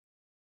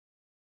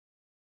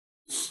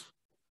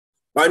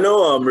I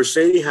know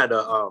Mercedes had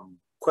a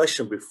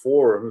question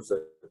before, it was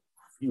a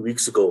few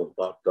weeks ago,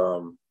 about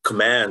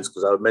commands,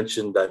 because I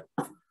mentioned that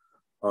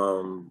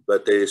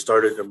they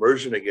started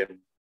immersion again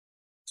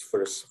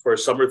for a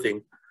summer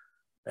thing,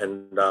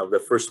 and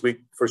the first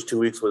 2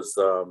 weeks was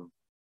I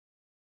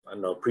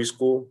don't know,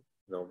 preschool.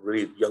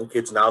 Really young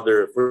kids. Now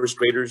they're first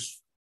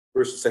graders,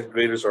 first and second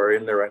graders are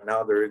in there right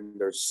now. They're in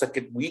their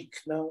second week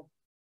now.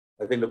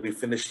 I think they'll be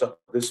finished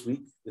up this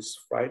week, this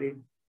Friday.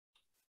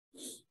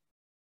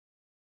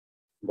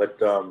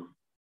 But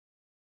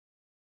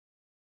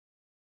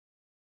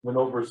went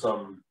over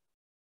some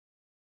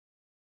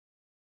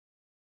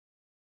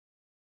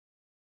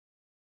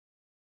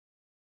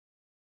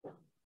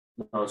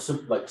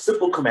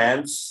simple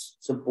commands,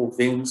 simple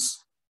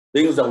things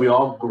that we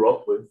all grew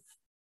up with.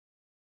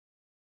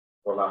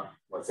 Well, not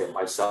let's say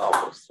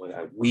myself,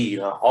 we,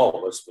 not all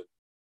of us, but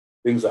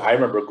things that I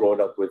remember growing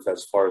up with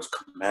as far as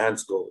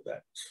commands go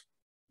that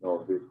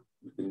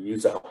we can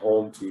use at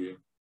home to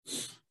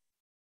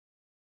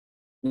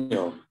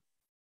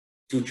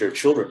teach your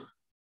children.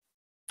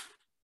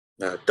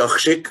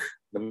 Dachshik,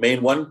 the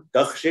main one,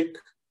 dachshik.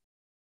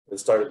 It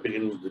started at the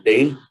beginning of the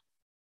day.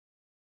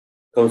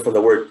 Comes from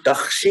the word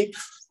dachshik,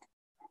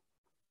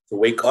 to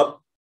wake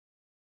up.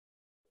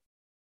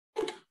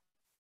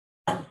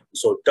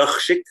 So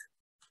dachshik.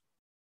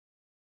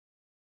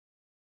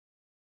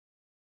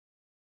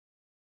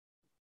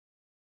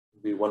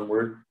 Be one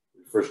word,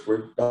 first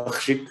word,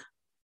 dachshik.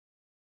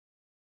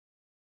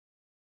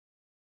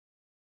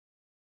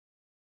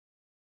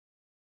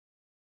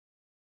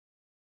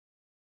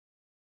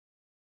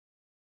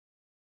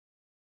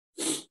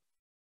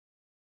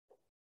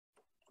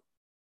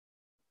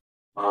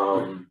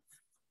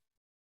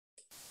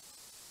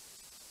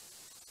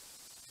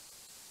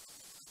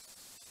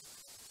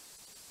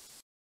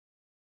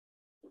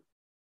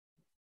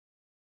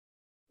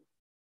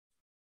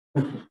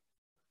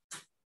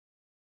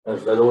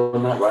 That's the other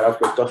one, right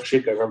after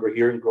dachshik, I remember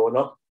hearing growing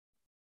up.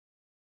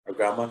 Our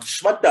grandma,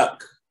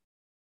 shmatak.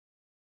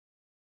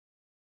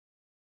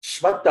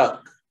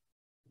 Shmatak.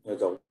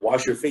 That's a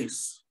wash your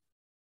face.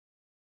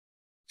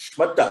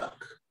 Shmatak.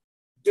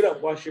 Get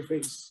up, wash your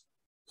face.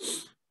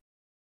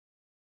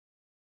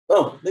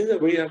 Oh, things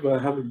that we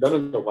haven't done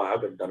in a while. I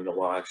haven't done in a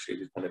while, actually.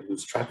 Just kind of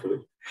lose track of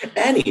it.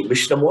 Annie,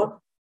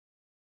 Mishnah.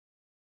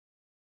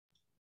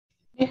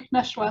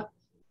 Nashwa.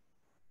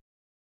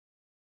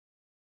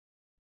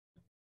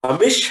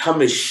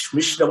 Hamish,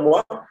 Mishnah.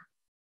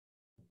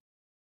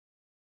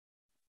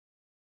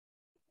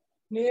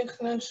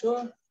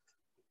 Nashwa.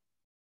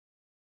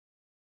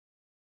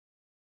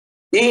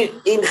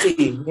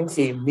 Inchi,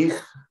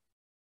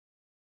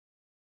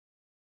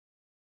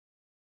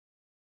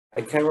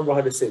 I can't remember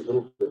how to say it a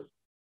little bit.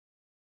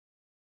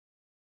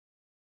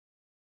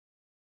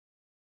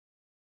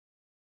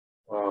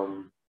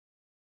 I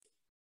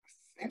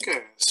think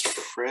I asked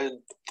Fred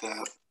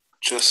that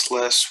just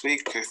last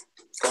week.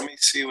 Let me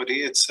see what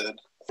he had said.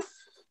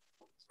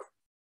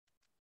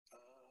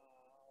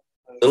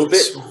 A little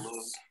bit.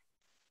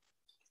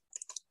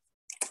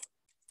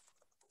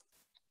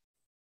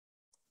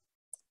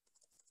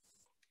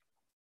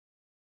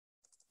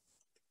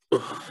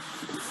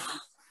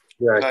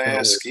 Yeah, I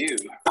ask you.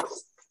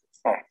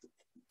 Oh.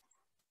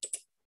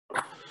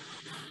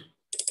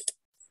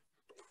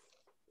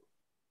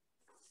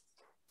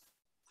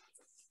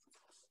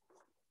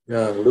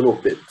 Yeah, a little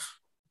bit.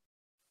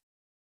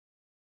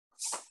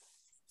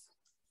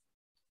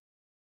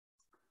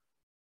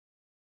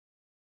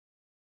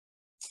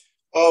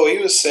 Oh, he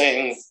was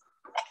saying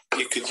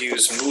you could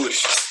use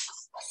mush.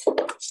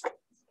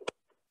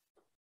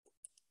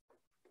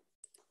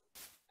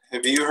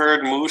 Have you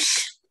heard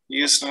mush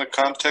used in a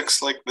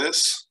context like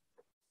this?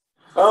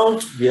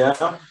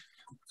 Yeah,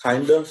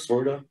 kinda,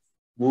 sorta.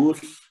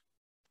 Mush.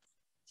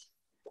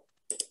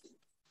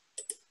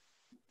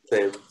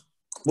 Say,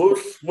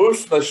 mush,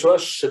 nashwa,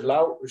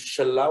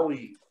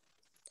 shalawi.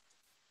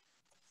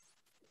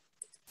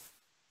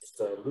 Just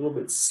a little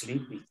bit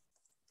sleepy.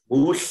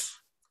 Mush.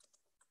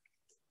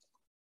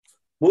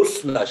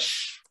 Mush,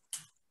 nashwa,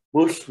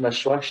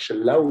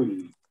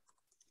 shalawi.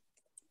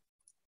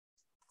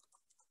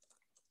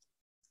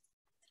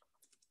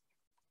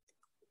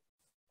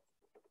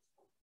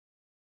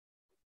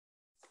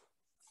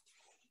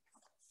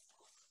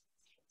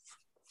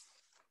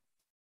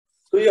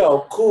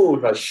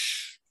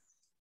 Kunash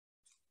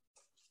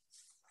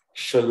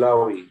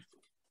Shalawi.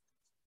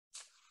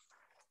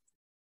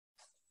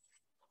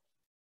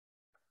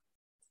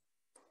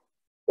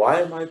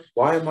 Why am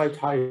I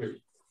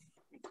tired?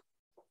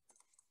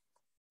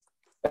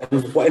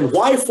 And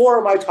why for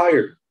am I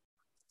tired?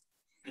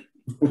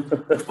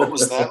 What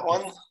was that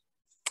one?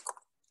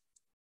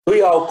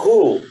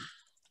 Cool.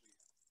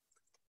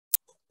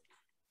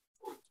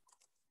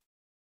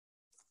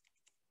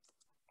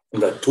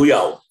 The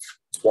tuyao.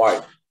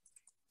 Why?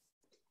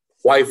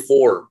 Why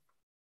for?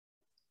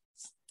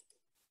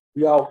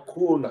 Tuyao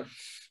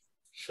kunash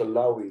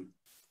shalawi.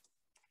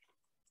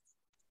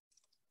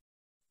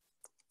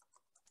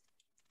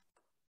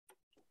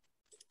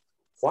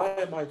 Why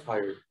am I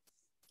tired?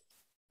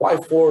 Why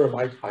for am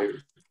I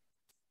tired?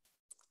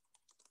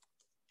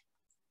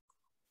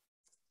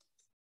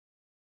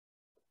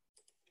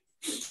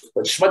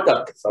 But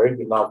shmatak, sorry,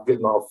 getting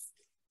off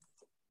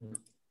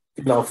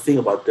thing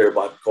about there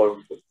about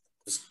going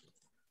just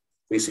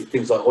basic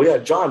things like, oh yeah,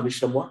 John,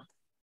 Mishnah. So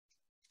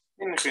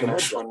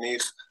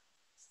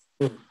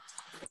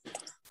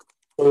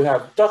we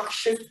have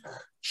takshik,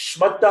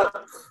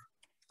 shmatak,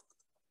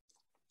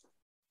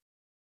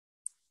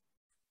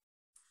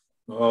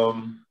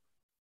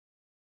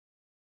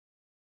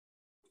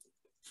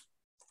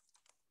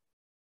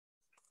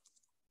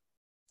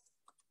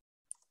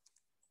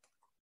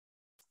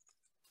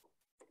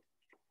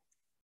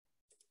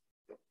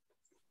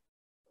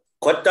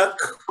 Kotak,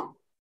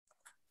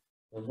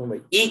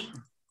 eat.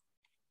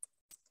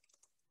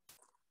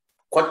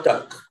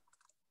 Kotak,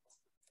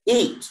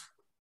 eat.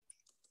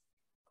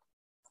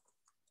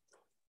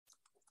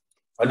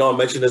 I know I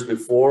mentioned this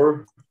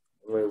before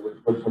when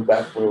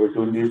we were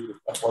doing these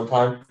at one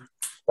time,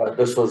 but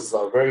this was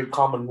a very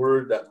common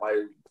word that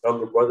my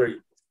younger brother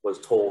was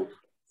told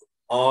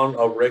on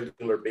a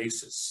regular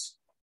basis.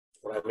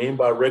 What I mean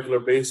by regular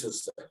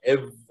basis,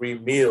 every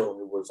meal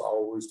it was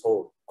always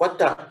told,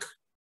 Kotak.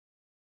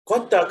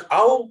 Kotak,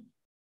 ow.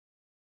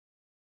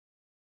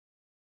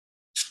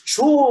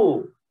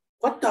 Choo.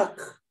 Kotak.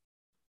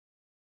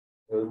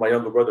 My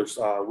younger brother,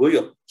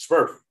 William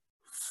Smurf,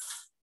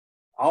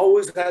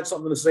 always had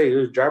something to say.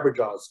 There's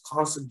jabberjaws,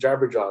 constant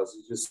jabberjaws.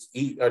 You just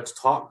eat,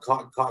 talk.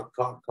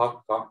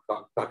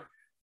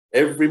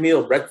 Every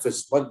meal,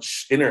 breakfast,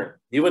 lunch, dinner,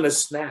 even a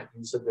snack.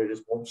 He said they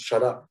just won't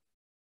shut up.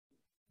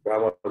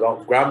 Grandma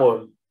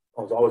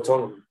was always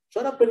telling him,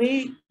 shut up and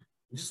eat.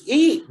 Just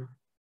eat.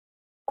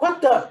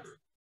 Kotak.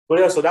 But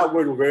yeah, so that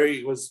word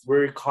was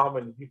very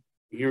common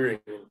hearing,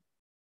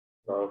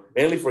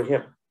 mainly for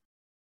him.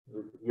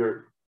 We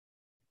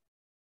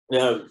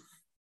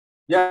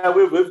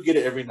get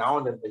it every now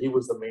and then, but he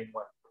was the main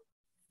one.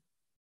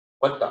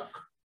 What the?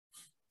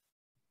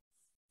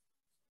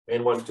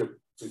 Main one to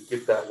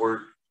get that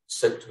word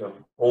said to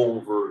him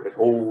over and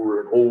over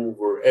and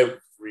over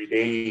every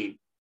day.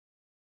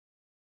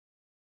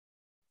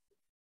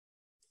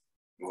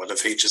 What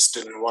if he just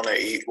didn't want to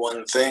eat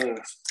one thing?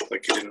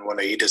 Like he didn't want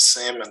to eat his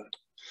salmon?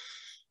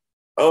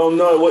 Oh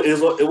no,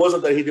 it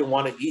wasn't that he didn't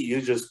want to eat.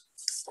 He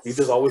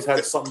just always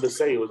had something to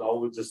say. It was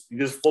always he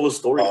just full of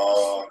stories.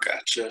 Oh,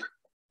 gotcha.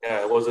 Yeah,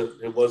 it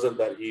wasn't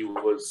that he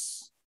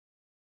was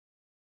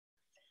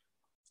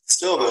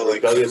still though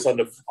like rebellious on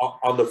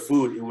the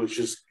food. It was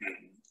just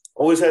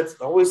always had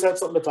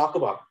something to talk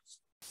about.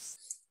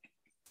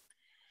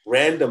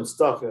 Random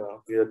stuff,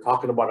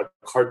 talking about a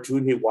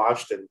cartoon he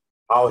watched and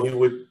how he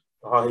would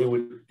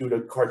do the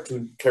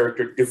cartoon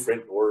character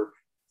different, or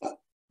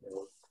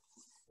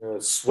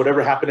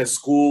whatever happened at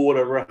school,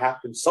 whatever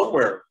happened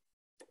somewhere.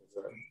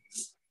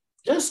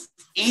 Just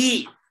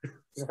eat.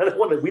 We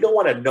don't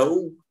want to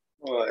know.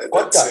 Well,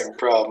 that same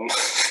problem.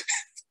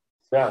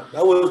 Yeah,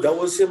 that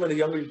was him in the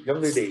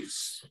younger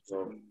days.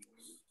 So,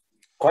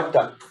 what?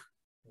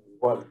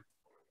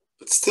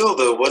 But still,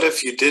 though, what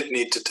if you did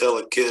need to tell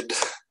a kid,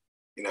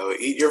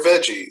 eat your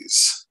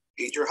veggies,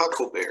 eat your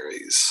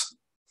huckleberries?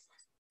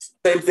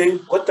 Same thing.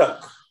 What the?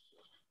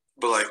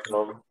 But like,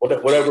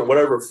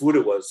 whatever food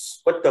it was.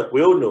 What the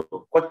will know?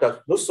 What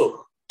the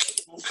nuso?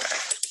 Okay.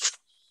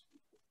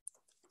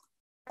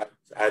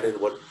 Add in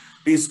what?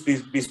 Be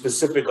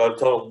specific on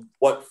tell them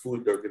what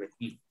food they're gonna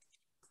eat.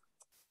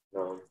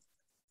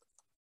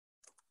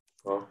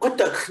 What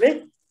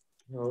the?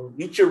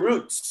 Eat your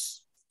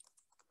roots.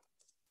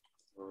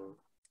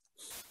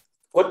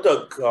 What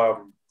the?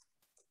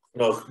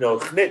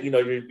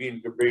 You're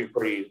being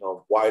pretty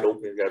wide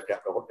open.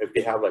 If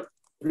they have like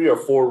 3 or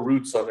 4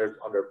 roots on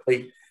their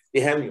plate,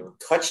 they haven't even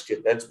touched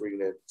it. That's where you're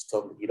gonna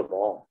tell them to eat them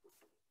all.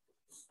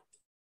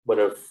 But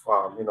if they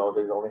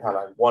only have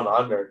like one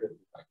on there, then,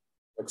 like,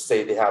 let's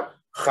say they have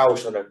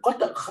chaush on there. What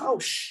the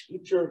chaush?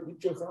 Eat your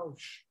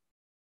chaush.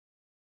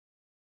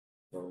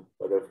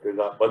 But if they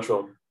got a bunch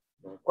of them,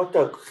 what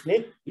the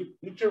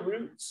eat your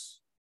roots.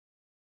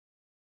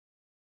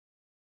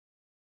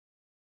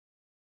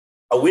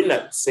 A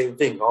winnet, same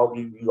thing. All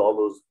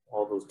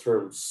those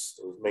terms,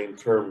 those main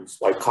terms,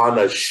 like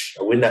kanash,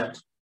 a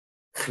winnet,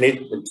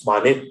 knit, and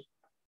tmanit.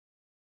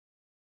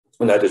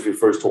 And that just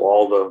refers to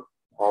all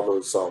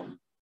those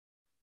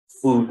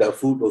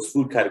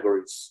food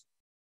categories.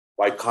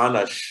 Like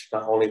kanash,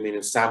 not only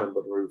meaning salmon,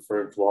 but we're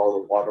referring to all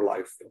the water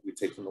life that we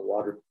take from the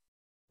water.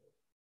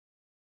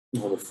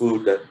 All the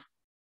food that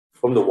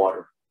from the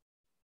water.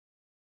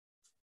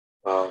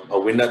 A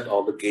winnet,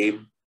 all the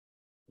game.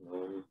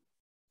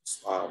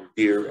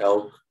 Deer,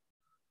 elk,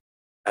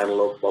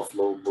 antelope,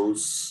 buffalo,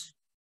 moose,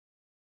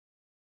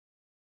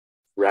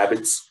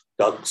 rabbits,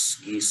 ducks,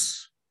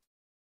 geese.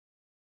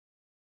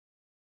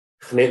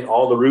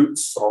 All the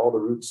roots, all the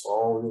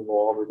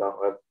way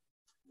down.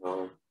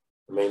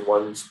 The main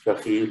ones: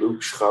 Kachi,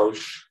 Luke,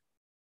 Schausch,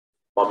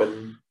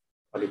 Mammen,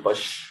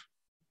 Alibash,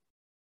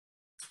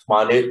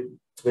 Manit,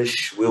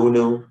 Twish,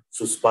 Wilnu,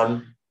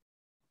 Suspan,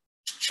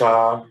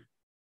 Cha,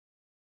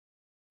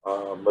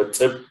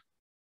 Matip,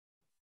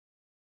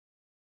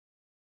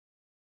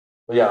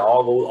 But yeah,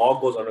 all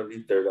goes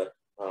underneath there. That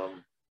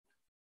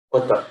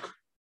kotak.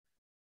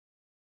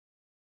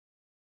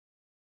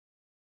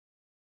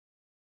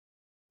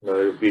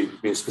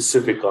 Being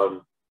specific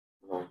on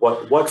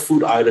what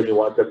food item you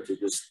want them to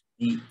just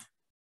eat.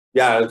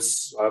 Yeah,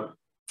 it's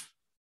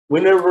we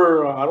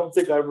never. I don't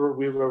think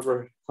we've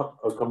ever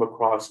come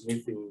across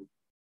anything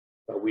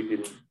that we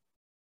didn't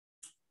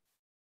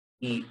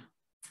eat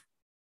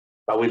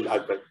that we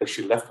like that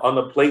she left on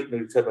the plate and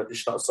we said I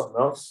dish out something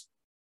else.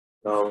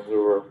 No, we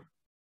were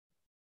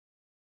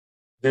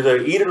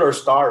either eat it or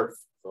starve.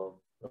 So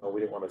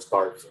we didn't want to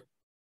starve, so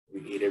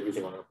we ate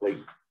everything on our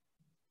plate.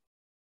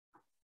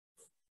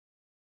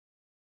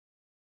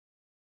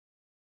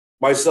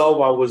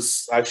 Myself, I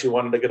was actually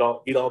wanted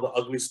to eat all the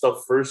ugly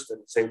stuff first and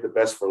save the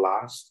best for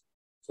last.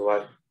 So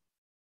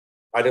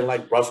I didn't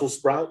like Brussels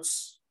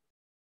sprouts.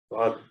 So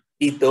I'd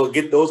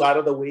get those out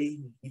of the way,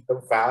 eat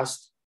them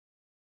fast.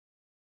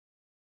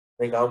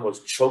 I think I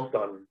almost choked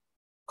on a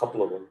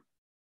couple of them,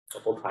 a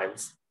couple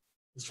times.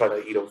 Just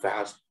trying to eat them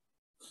fast.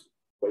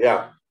 But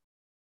yeah,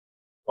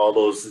 all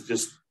those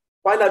just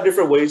find out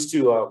different ways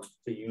to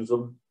use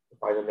them.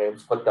 Find the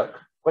names. What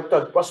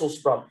the Brussels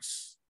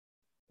sprouts?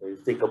 You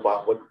think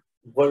about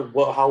where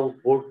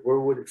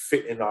would it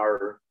fit in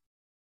our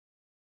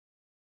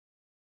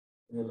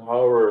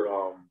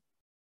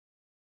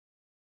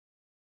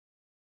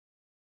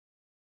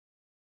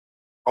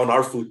on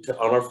our food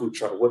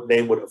chart? What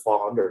name would it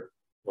fall under?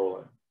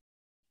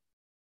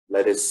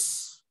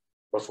 Lettuce,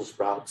 Brussels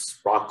sprouts,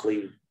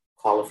 broccoli,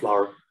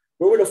 cauliflower.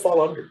 Where would it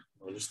fall under?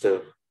 Just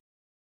to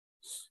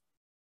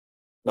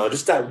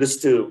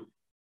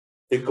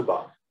think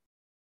about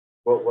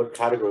what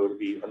category would it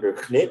be under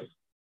knit?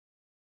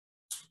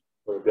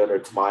 Would it be under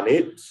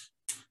tamanit?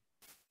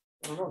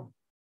 I don't know.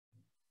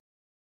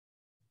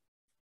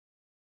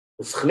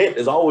 Knit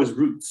is always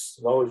roots.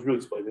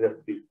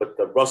 But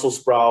the Brussels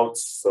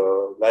sprouts,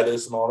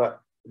 lettuce, and all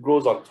that, it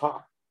grows on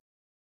top.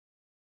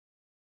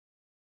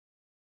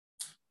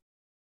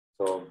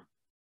 So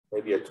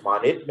maybe a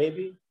tamanit,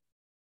 maybe?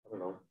 I don't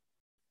know.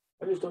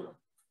 I just don't know.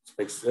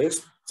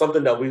 It's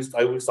something that I used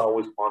to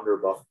always ponder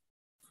about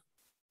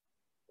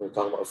when we're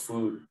talking about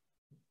food.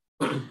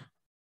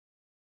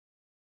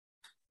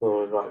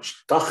 So,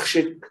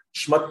 shtachshik,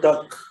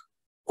 shmatak,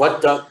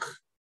 kwatak.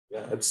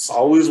 Yeah, it's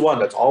always one.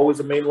 That's always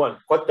the main one.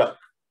 Kwatak.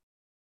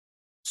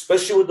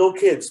 Especially with little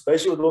kids.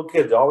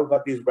 They always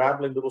got these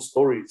rambling little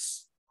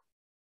stories.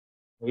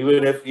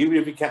 Even if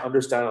you can't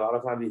understand, a lot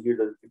of times you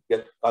hear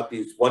that got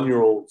these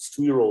 1-year-olds,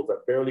 2-year-olds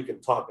that barely can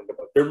talk,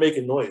 but they're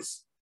making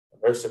noise.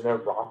 They're sitting there,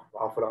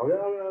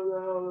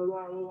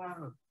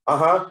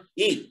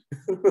 eat.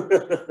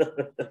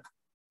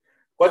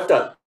 What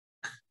the?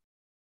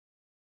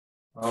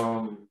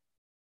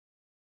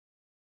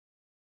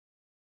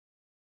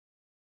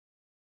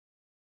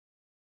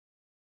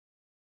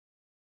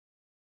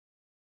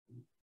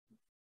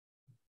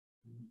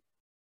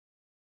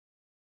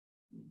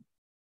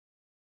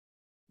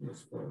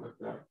 Let's go like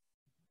that.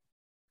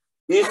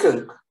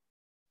 Ethan.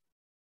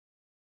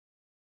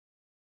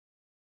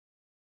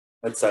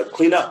 Let's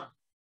clean up.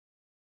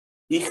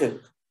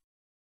 Ethan.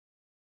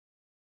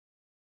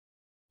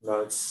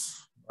 No,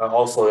 it's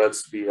also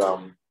that's the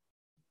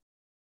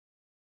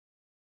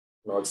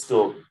no, it's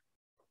still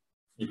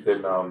you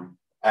can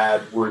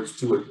add words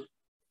to it.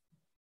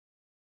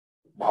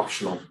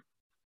 Optional.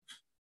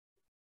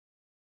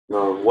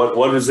 No,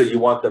 what is it you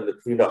want them to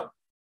clean up?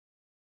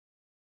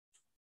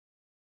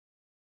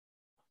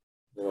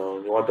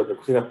 You want them to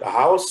clean up the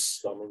house,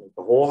 the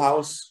whole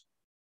house.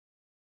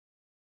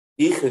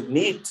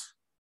 Neat.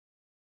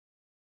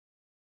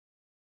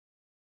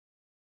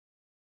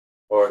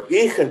 Or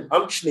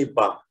amchni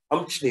pa.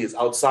 Amchni is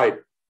outside.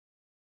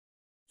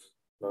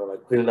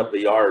 Like cleaning up the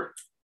yard,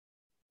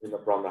 cleaning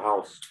up around the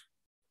house.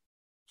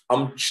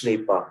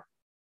 Amchni pa.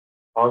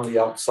 On the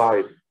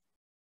outside.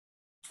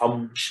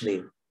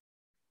 Amchni.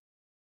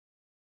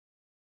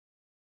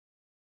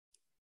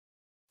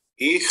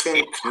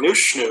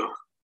 Knushnu.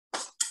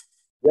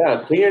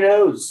 Yeah, clean your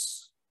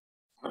nose.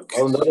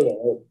 Okay.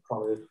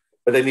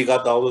 But then you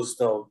got all those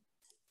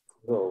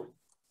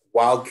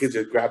wild kids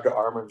that grab their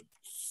arm and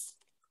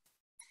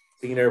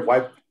cleaner,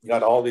 wipe. You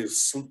got all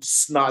these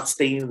snot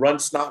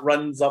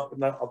runs up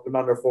and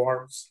on their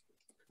forearms.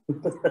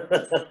 But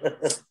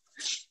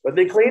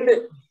they cleaned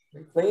it.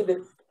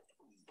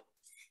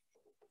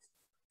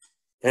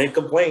 Can't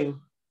complain.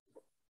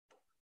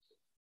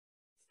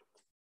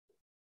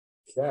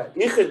 Yeah.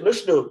 Ichin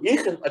nushnu.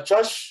 Ichin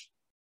achash.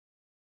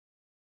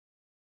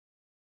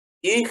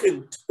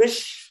 Ichin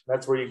fish.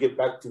 That's where you get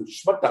back to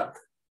shmatak.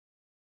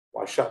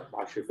 Wash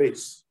your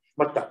face.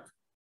 Shmatak.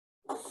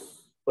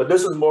 But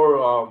this is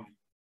more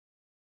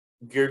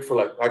geared for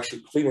like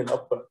actually cleaning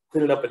up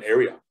an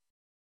area.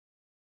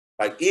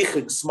 Like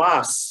ichin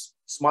smas.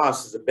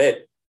 Smas is a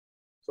bed.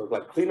 So it's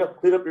like clean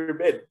up your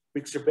bed.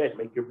 Fix your bed.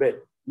 Make your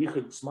bed.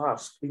 Ichin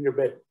smas. Clean your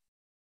bed.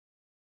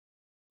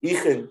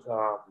 Ichin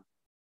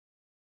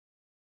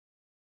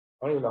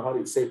I don't even know how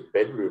to say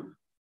bedroom.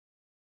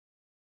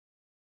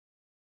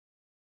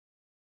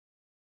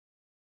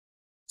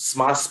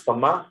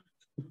 Smaspama.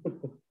 I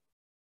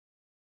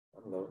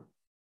don't know.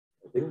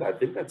 I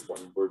think that's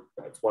one word.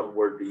 That's one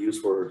word to use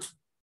for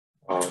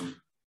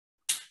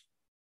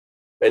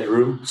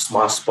bedroom.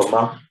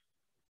 Smaspama.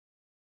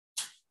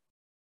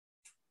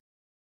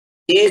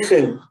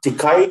 Ichen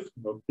tikai.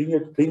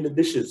 Clean the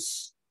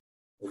dishes.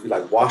 If you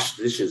like wash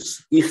the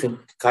dishes. Ichen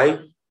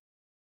tikai.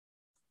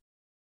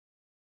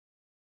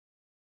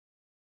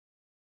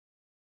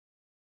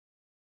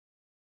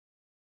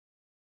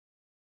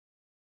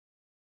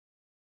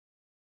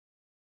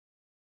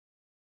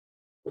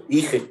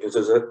 Ichen is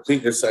a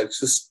clean. It's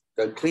just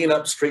clean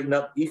up, straighten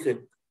up.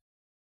 Ichen.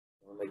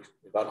 Like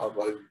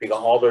they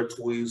got all their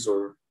toys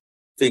or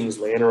things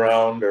laying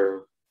around,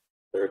 or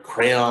their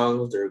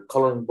crayons, their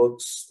coloring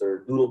books, their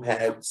doodle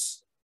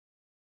pads,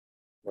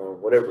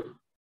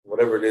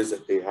 whatever it is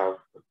that they have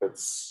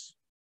that's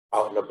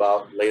out and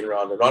about, laying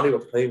around. They're not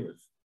even playing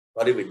with,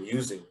 not even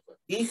using.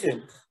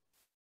 Ichen,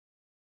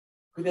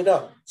 clean it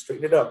up,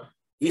 straighten it up.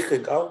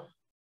 Ichen,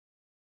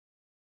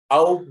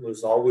 au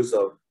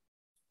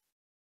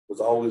was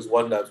always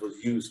one that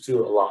was used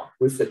too a lot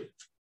with it.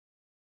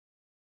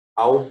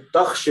 Au,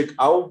 dachshik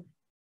au,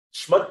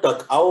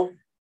 schmattak au,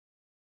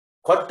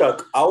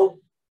 quattak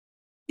au,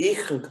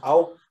 ichen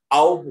au.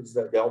 Au is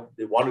that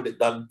they wanted it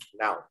done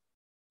now.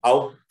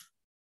 Au,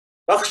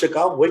 dachshik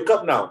au, wake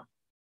up now.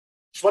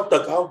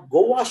 Schmattak au,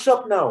 go wash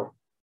up now.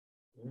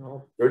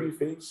 Dirty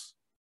face.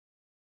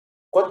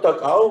 Quattak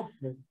au,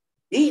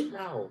 eat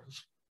now.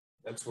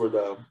 That's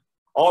where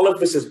all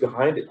emphasis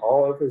behind it.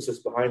 All emphasis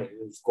behind it.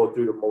 You just go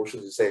through the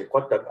motions and say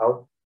quattak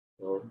au.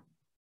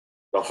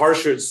 The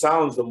harsher it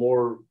sounds, the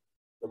more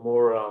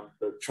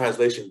the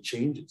translation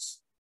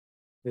changes.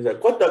 He's like,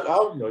 quattak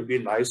au, you're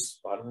being nice.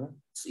 I don't know.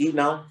 Just eat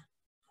now.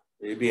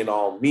 You're being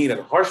all mean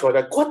and harsh like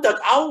that. Quattak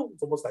au.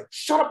 It's almost like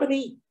shut up and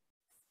eat.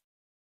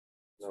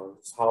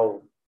 It's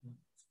how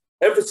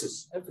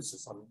emphasis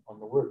on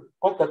the word.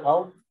 Quattak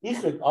au,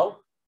 ichen au,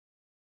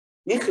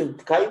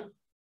 ichen kai.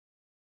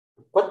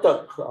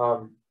 Quattak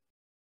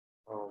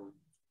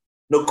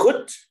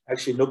nokut,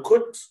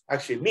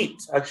 actually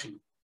meat, actually.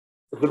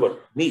 A good one.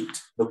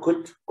 Meat.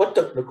 Nokut.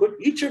 Quattak nokut.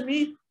 Eat your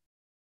meat.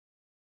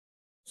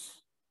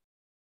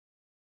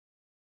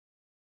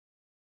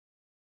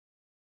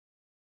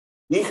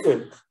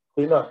 Ichen,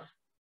 clean up.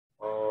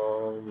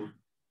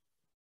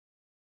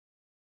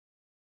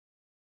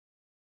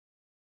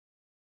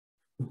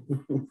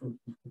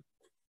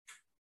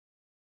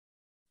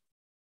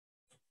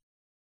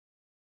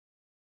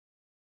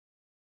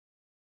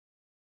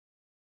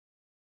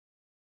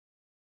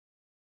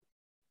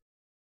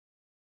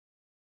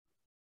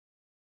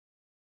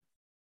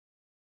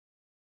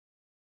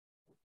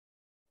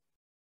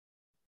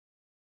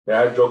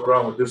 Yeah, I joke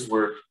around with this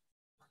word.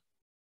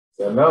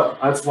 So no,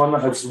 that's one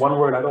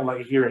word I don't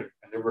like hearing.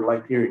 I never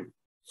liked hearing.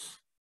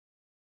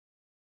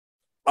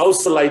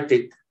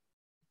 Ausleitig.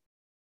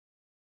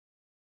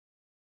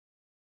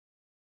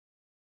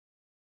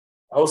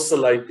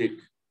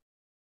 Ausleitig.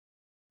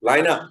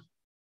 Line up.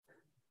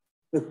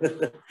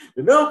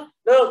 No,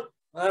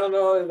 I don't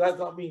know. That's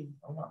not me.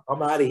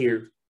 I'm out of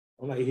here.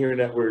 I'm not hearing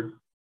that word.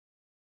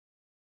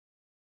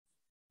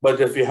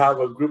 But if you have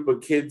a group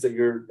of kids that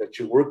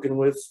you're working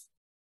with,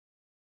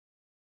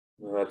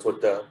 that's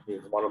what you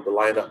want them to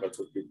line up. That's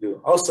what you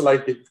do.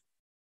 Ausleitig.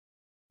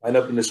 Line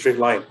up in a straight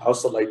line.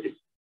 Ausleitig.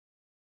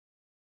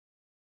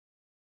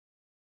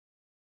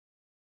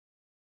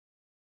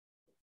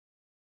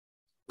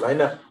 Line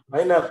up.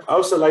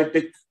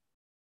 Ausleitig.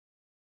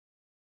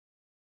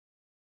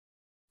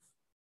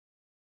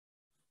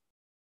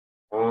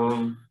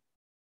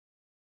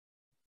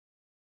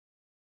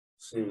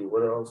 See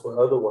what else? What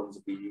other ones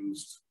we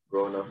used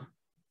growing up?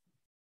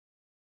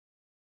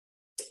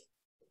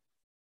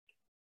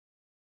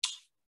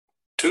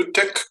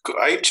 Tutik,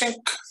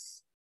 aichink.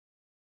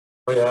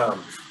 Oh yeah.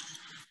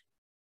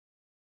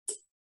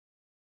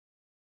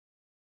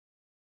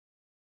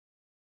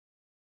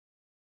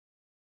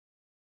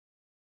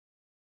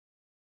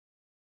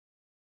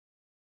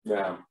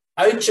 Yeah.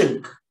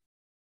 Aichink.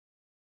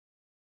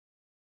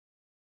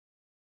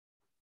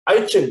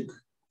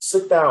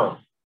 Sit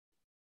down.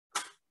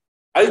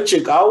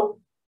 Aichink out.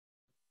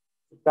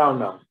 Sit down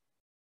now.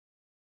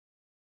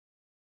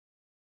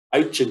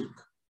 Aichink.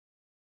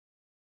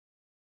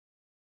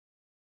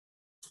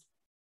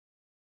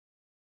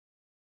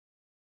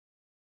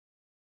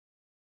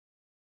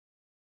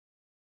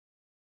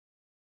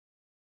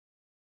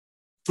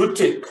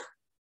 Tutik.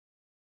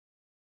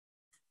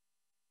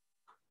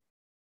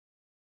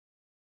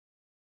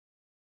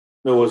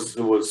 It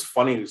was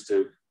funny. Used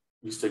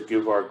to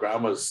give our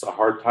grandmas a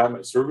hard time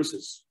at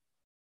services.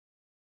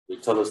 They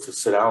tell us to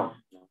sit down.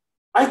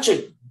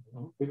 Aichink.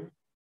 Then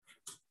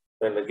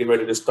they get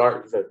ready to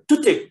start. He said,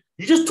 Tutik,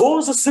 you just told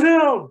us to sit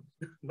down.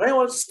 Now you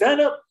want to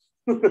stand up.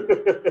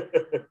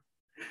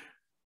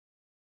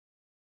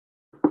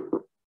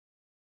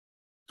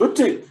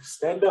 Tutik,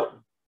 stand up.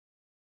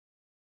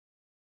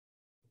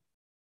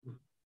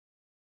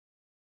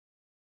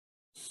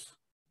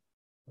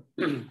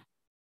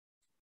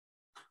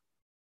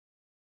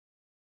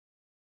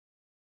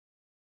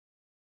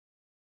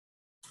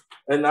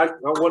 and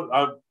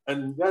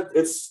and that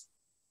it's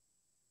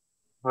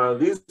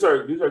these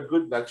are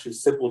good, actually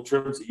simple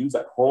terms to use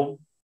at home.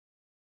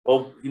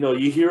 Well,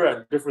 you hear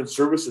at different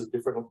services,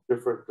 different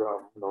different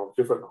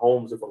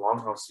homes, different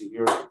longhouses,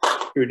 you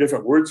hear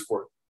different words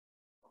for it.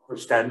 For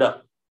stand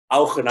up,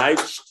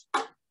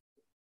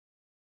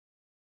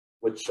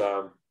 which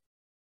I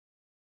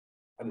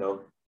don't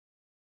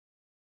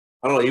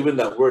know, even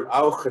that word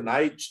sounds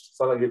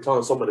like you're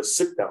telling someone to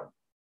sit down.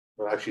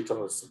 You're actually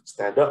telling them to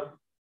stand up.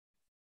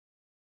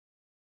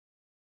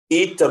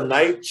 Is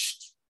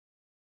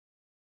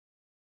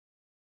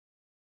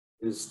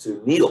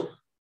to kneel.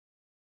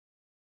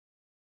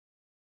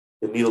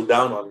 To kneel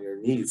down on your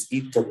knees.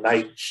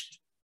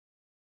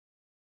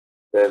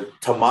 Then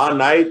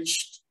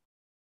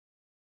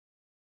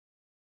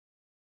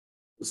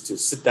is to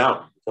sit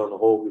down. We're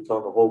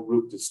telling the whole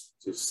group to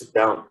sit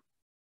down.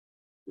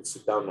 To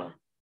sit down now.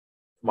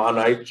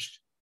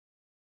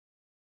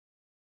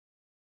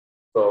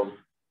 So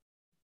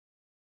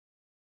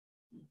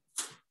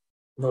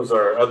those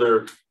are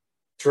other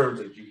terms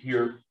that you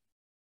hear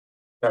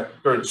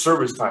during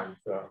service time.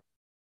 So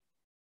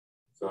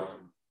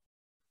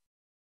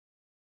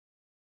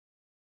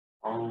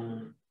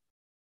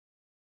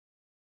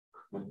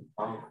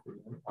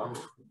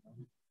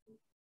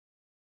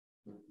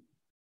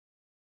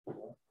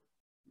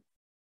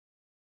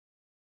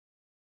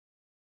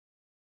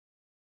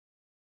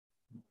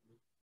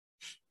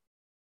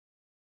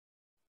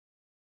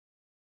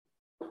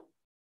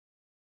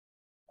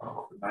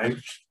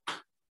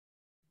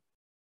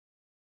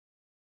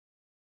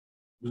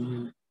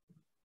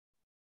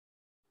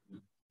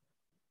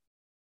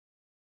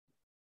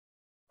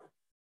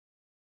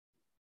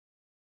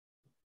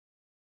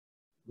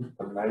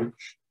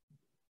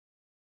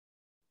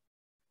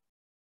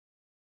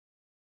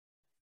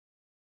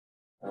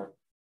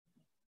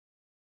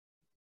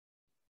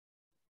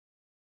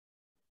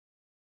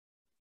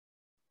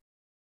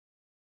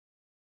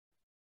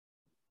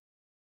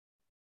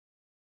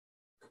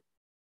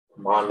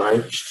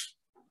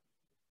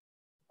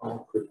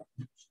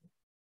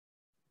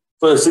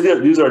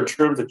these are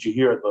terms that you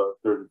hear at the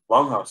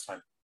longhouse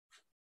time.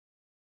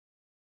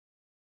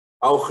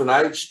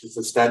 Is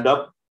to stand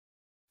up.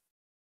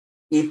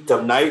 Is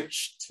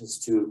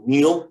to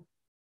kneel.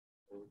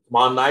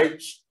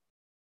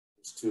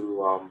 Is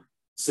to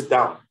sit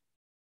down.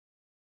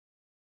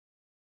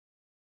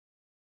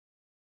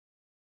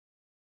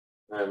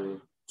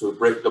 And to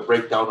break the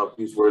breakdown of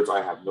these words,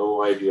 I have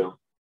no idea.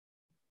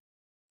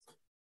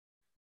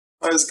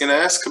 I was going to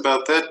ask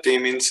about that,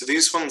 Damien. So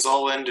these ones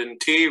all end in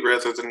T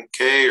rather than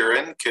K or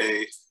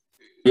NK.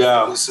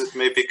 Yeah. Is it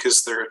maybe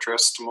because they're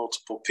addressed to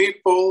multiple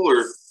people,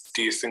 or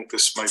do you think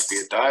this might be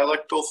a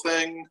dialectal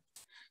thing?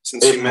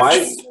 Since it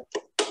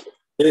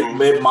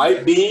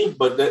might be,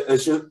 but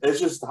it's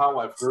just how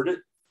I've heard it.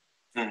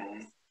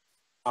 Mm-hmm.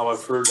 How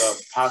I've heard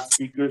past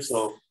speakers.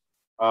 So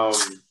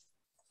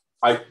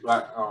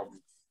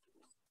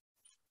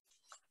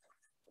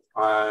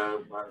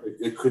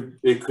it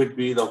could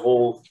be the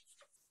whole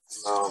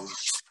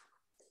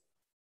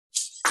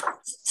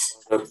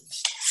the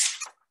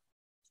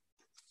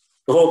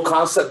whole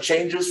concept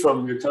changes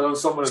from you're telling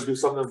someone to do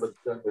something, but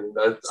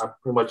that's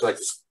pretty much like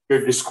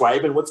you're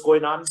describing what's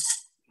going on.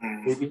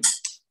 Maybe.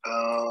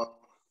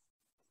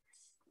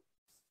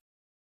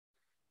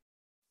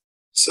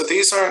 So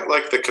these aren't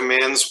like the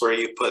commands where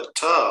you put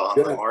ta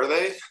on them, are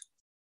they?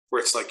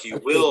 Where it's like you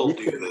will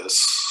do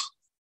this.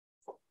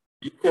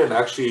 You can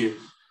actually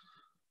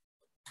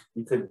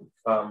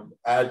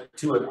add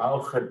to it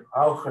auch.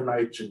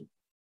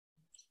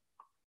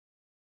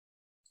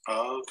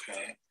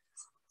 Okay.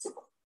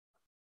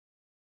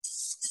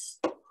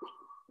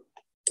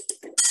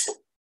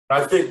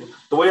 I think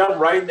the way I'm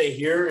writing it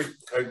here,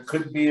 it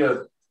could be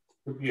a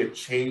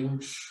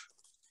change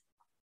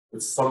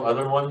with some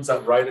other ones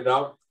that write it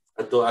out,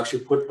 that they'll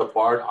actually put the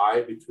barred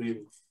I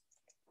between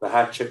the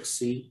hat check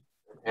C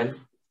and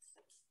N.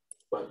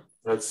 But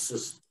that's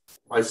just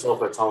myself,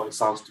 that's how it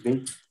sounds to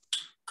me.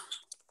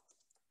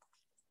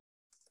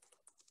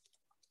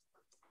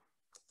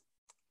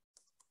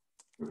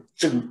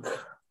 Chunk.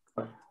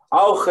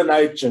 Auch ein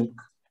Eichunk.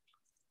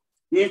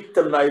 Ich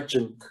dem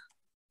Eichunk.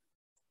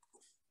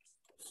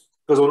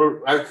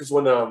 Because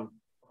when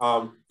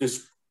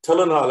just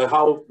telling her like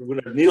how we're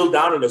gonna kneel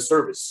down in the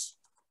service.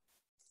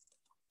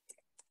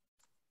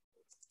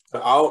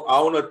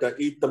 I'll not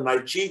eat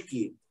the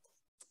cheeky.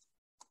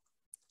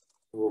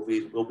 We'll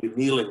be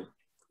kneeling.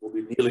 We'll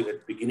be kneeling at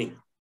the beginning.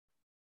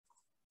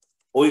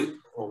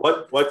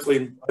 What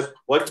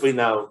we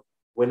now?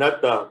 We're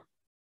not the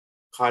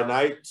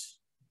kanite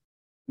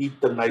eat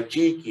the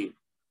cheeky.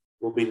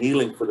 We'll be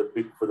kneeling for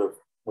the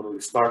when we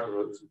start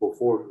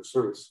before the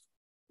service.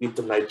 Eat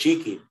the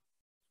cheeky.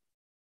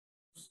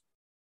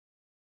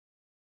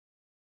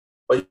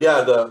 But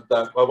yeah,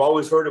 I've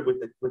always heard it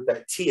with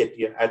that T at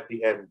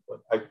the end.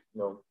 But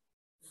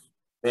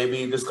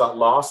maybe it just got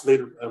lost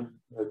later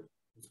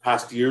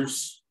past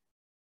years.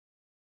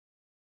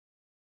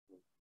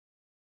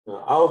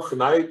 Auch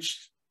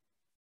nicht.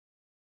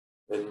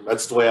 And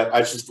that's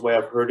just the way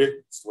I've heard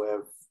it. It's the way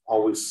I've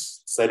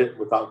always said it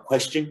without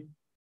question,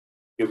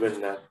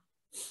 given that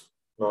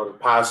the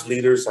past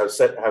leaders have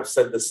said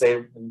the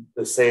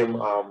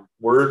same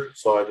word.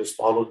 So I just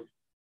followed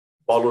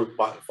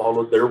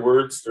their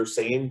words, their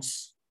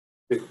sayings,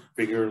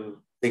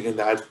 thinking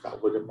that I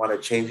wouldn't want to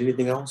change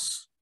anything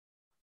else.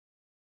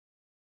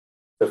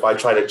 If I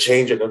try to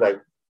change it, they're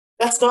like,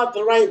 that's not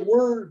the right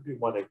word. You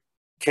want to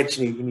catch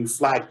any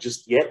flag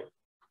just yet.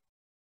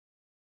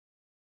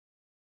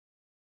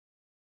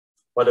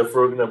 But if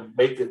we're going to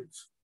make it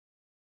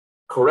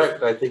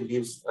correct, I think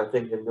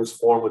in this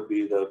form would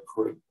be the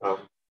correct.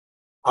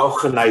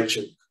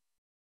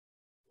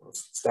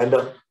 Stand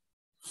up.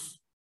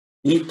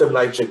 Eat the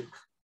naichik.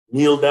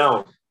 Kneel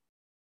down.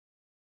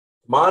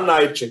 Ma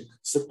naichik.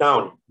 Sit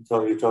down.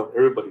 You tell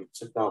everybody,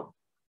 sit down.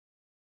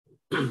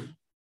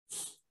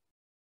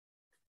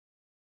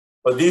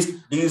 But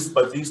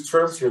these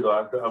terms here,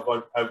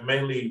 though, I've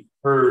mainly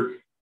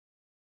heard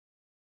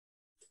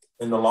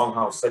in the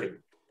longhouse setting.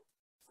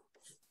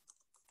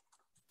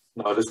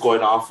 Now, just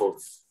going off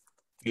of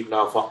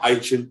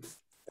Aichin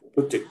and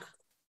Putik.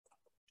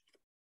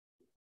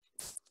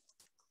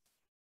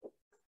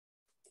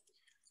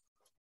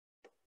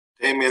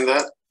 Damien,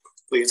 that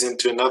leads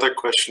into another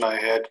question I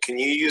had. Can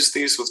you use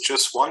these with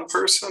just one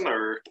person,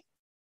 or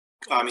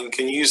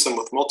can you use them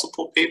with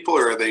multiple people,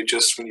 or are they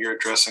just when you're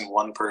addressing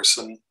one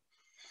person?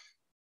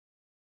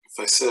 If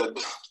I said,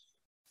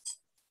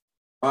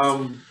 I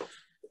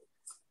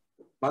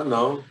don't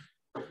know.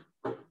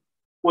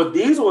 Well,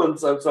 these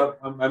ones,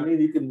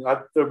 you can.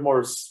 They're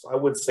more. I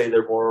would say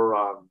they're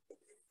more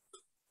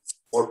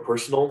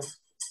personal.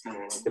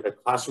 Like in a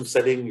classroom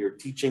setting, you're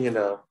teaching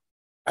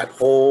at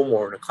home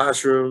or in a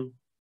classroom.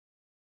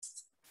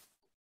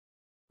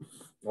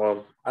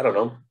 I don't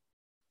know.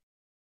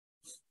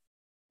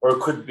 Or it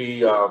could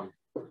be,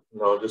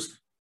 just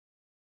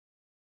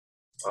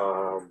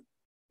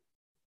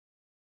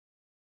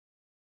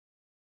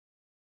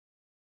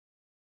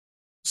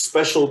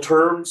special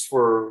terms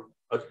for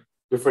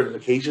different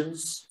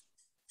occasions.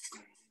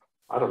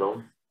 I don't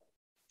know.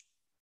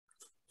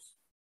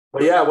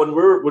 But yeah, when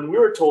we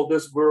were told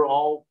this, we're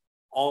all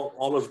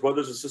as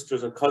brothers and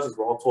sisters and cousins,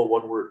 we're all told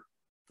one word.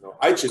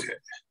 Aichin.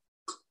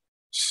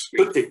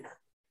 Putik.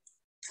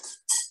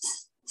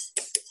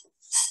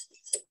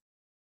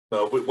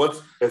 No, but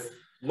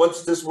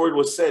once this word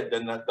was said,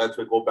 then that's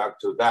we go back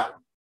to that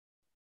one.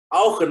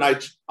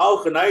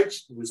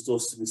 We still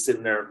be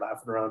sitting there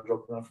laughing around,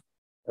 joking around.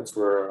 That's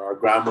where our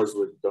grandmas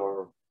would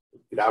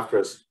get after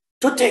us.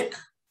 Tutik.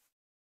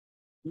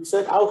 He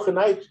said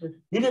Auchenait.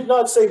 He did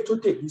not say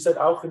Tutik. He said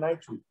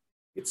Auchenait.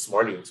 It's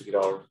smarty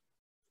to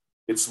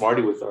get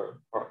smarty with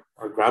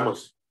our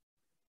grandmas.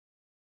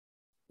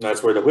 And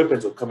that's where the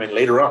whippings would come in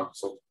later on.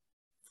 So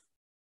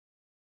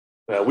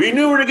we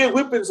knew we were to get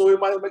whipping, so we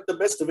might make the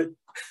best of it.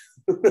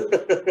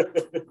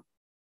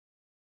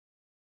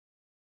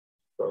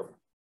 So,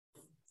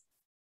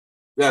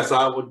 yeah, so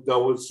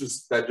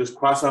that just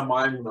crossed my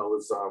mind when I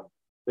was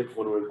thinking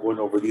when we were going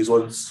over these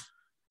ones.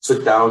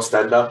 Sit down,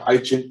 stand up,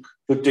 Aichin,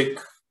 Tutik.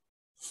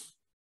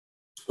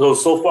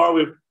 So far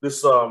we've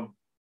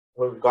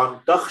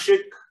gone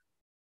Dachshik,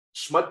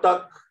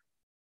 Schmatak,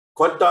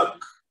 Kwatak,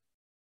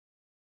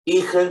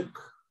 Ichenk,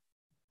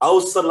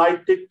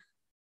 Ausalaitik,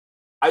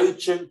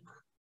 Aichin,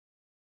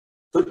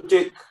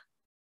 Tutik.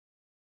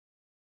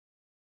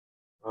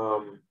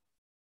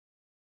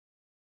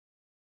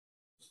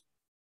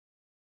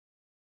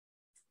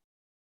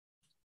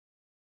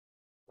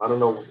 I don't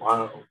know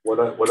what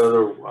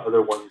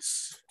other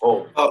ones.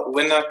 Oh,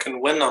 Winnock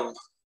and Winham.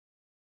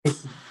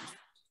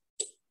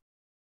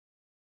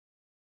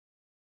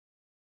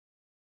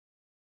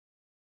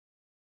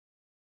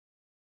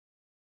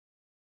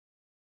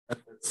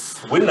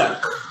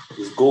 Winnock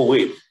is go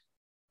away.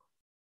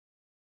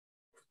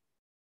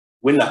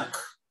 Winnock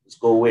is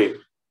go away.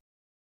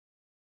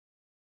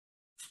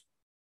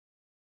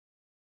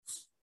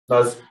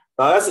 Now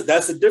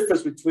that's the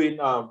difference between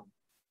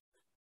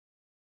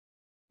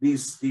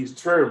these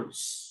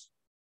terms.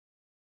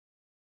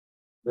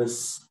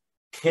 This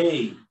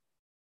K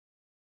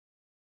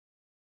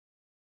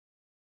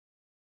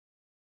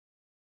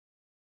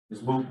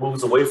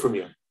moves away from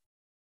you.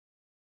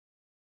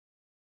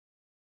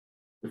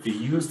 If you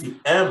use the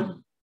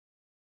M,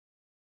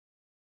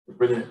 you're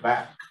bringing it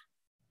back.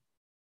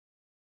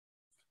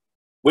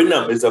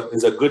 Winham is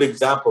a good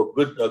example,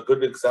 a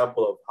good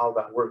example of how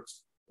that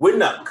works.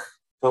 Winnock,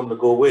 tell them to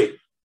go away.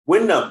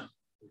 Winham,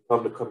 tell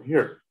them to come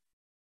here.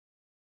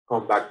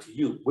 Come back to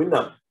you.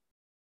 Winham,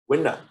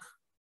 Winnock.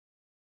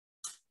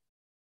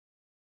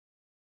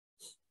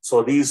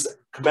 So these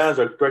commands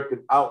are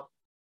directed out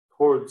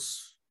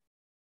towards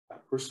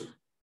that person.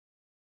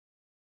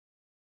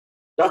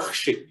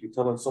 Dachshik, you're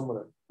telling someone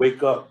to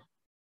wake up.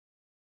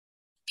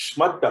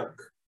 Shmatak.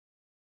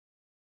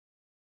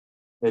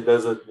 It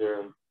doesn't,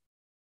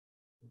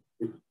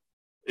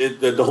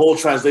 the whole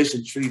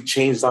translation really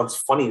changed. Sounds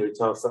funny if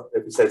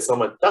you said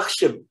someone,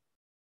 Dachshim,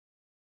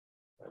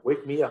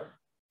 wake me up.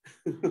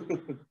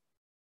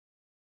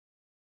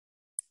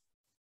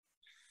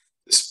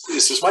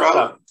 Is this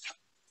problem?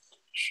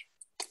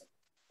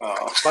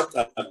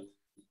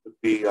 Would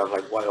be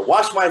like,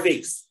 wash my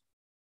face.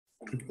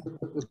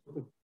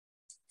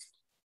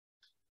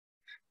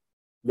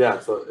 Yeah,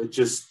 so it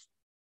just,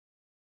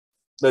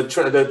 the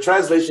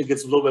translation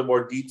gets a little bit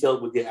more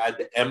detailed when you add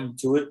the M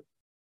to it.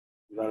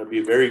 You got to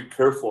be very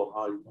careful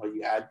how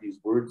you add these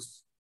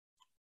words,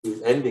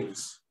 these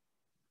endings,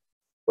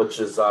 which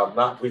is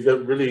not, we've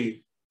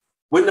really,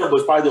 Wyndham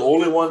was probably the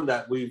only one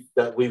that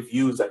we've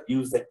used that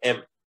used the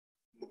M.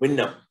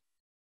 Wyndham.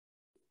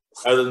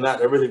 Other than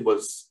that, everything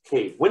was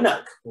K.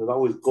 Winnock. It was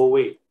always go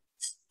away.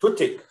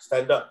 Tutik,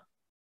 stand up.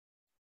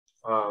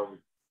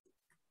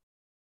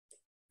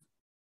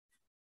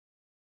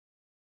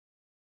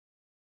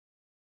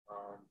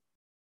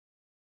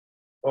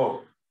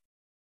 Oh,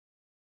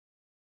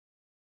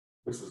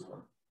 this is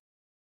one.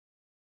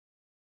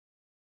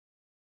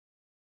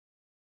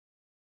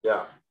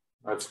 Yeah,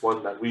 that's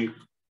one that we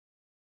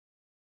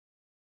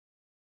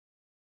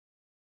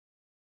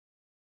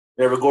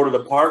never go to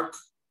the park.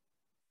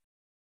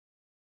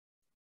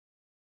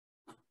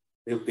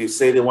 If they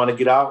say they want to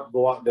get out,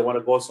 go out, they want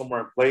to go somewhere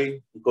and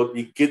play,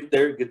 you get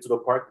there, get to the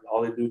park,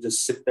 all they do is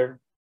just sit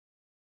there.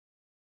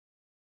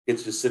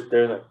 Kids just sit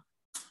there and,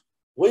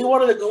 well, you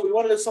wanted to go, you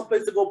wanted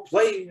someplace to go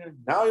play.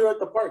 Now you're at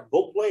the park,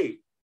 go play.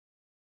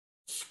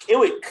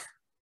 Skiwick.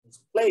 Let's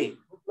play.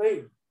 Go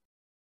play.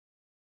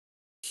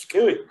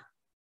 Skiwick.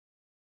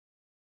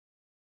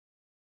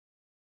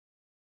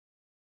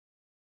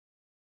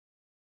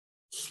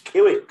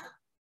 Skiwick.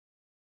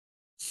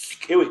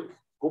 Skiwick.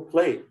 Go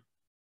play.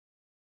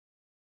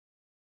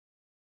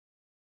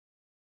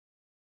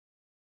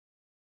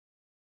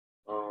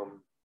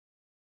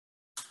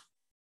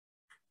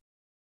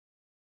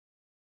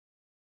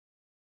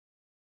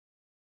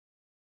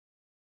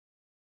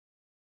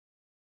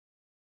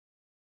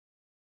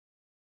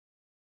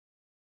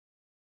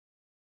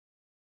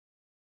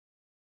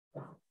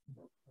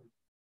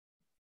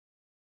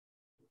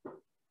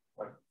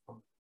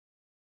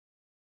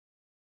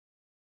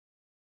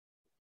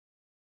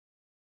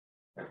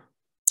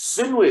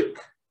 Sinwick.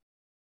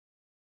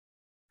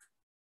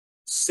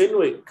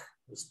 Sinwick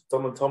is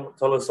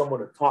telling someone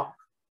to talk,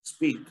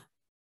 speak.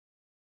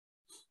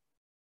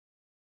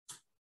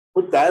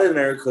 Put that in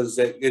there because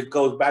it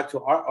goes back to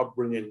our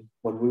upbringing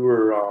when we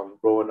were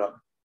growing up.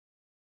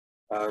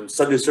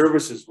 Sunday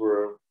services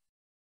were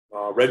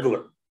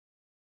regular.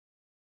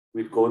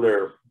 We'd go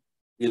there,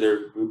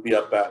 either we'd be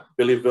up at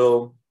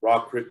Billyville,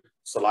 Rock Creek,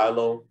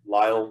 Celilo,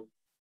 Lyle.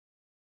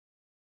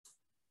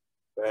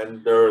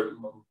 And there,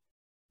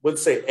 wouldn't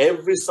say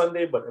every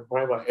Sunday, but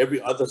probably about every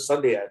other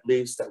Sunday at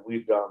least, that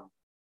we'd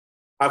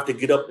have to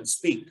get up and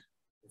speak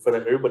in front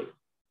of everybody,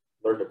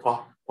 learn to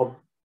talk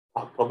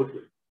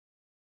publicly.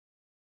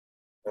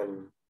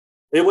 And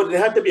it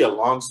had to be a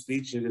long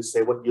speech. You just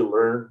say what you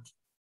learned.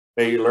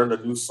 Maybe you learned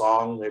a new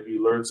song. Maybe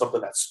you learned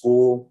something at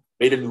school.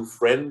 Made a new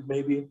friend,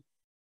 maybe.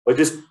 But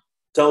just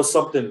tell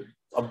something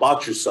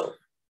about yourself.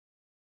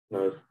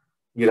 Sinwi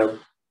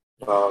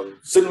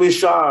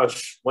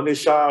Shash, Wani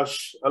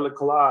Shash,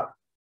 Elikalat.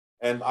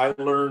 And I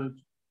learned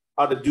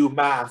how to do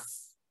math,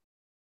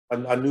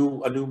 a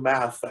new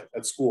math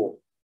at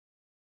school.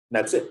 And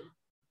that's it.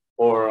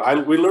 Or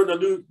we learned a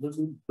new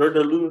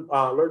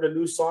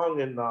song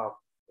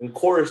in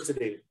chorus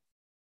today.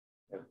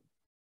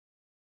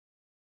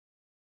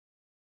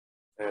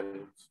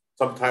 And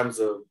sometimes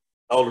the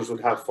elders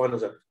would have fun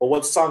and say, well,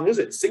 what song is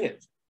it? Sing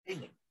it.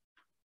 Dang it.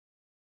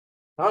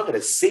 Now I'm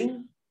gonna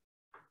sing.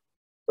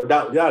 But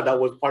that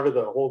was part of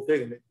the whole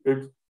thing.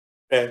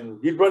 And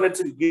you'd run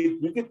into,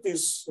 you get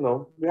these,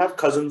 we have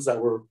cousins that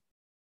were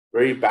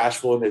very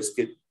bashful and they just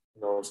get,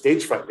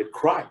 stage fright, they'd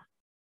cry.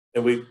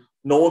 And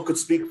no one could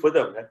speak for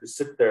them. They had to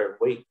sit there and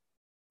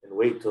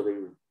wait till they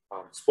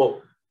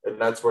spoke. And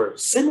that's where,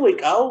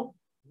 Sinwick, Al,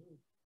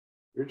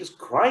 you're just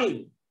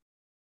crying.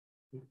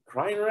 You're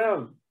crying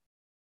around.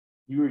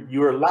 You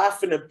were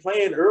laughing and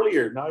playing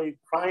earlier. Now you're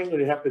crying and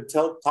you have to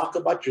talk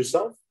about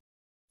yourself.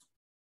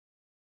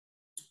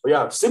 But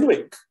yeah,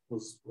 Sinwick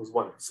was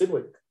one.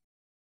 Sinwick.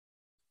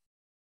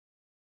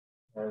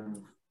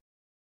 And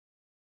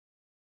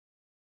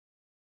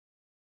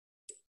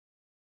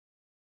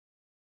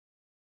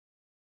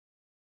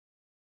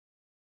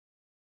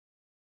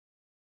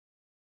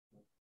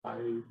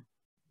I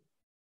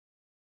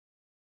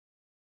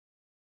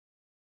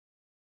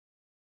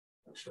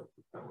should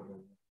put that one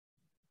in.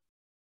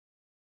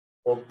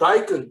 Well,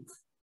 Daiken,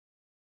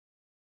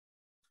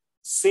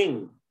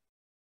 sing.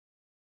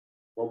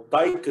 Well,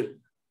 Daiken,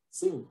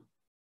 sing.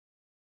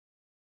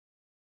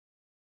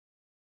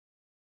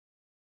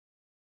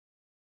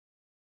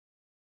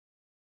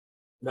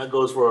 That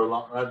goes for a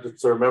lot.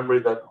 It's a memory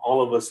that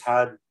all of us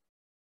had.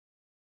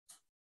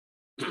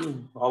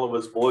 All of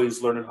us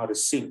boys learning how to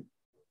sing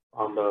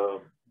on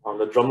the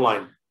drum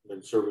line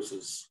in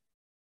services.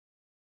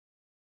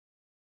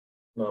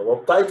 No,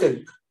 well, I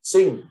can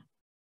sing.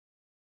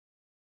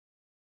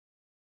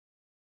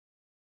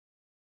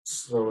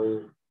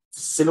 So,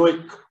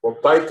 Sinwick,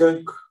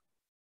 Wapaikank,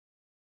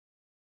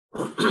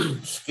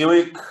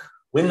 Skiwick,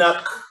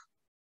 Winnock,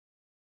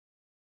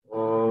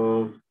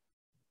 Um,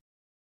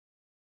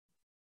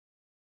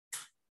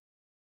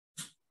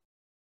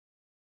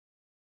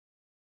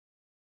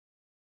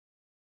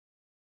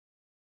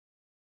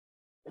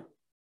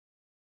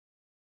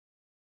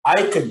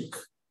 I think.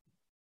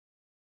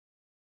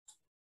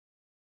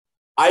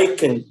 I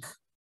think.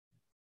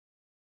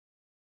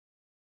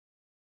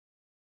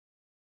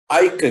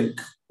 I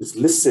think is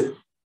listen.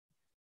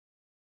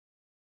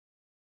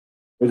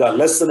 We got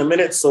less than a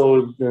minute,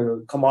 so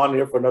come on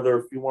here for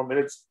another few more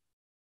minutes.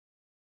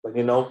 But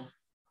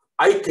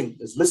I think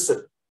is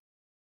listen.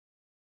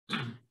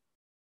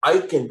 I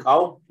think.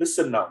 I'll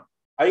listen now.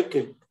 I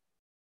think.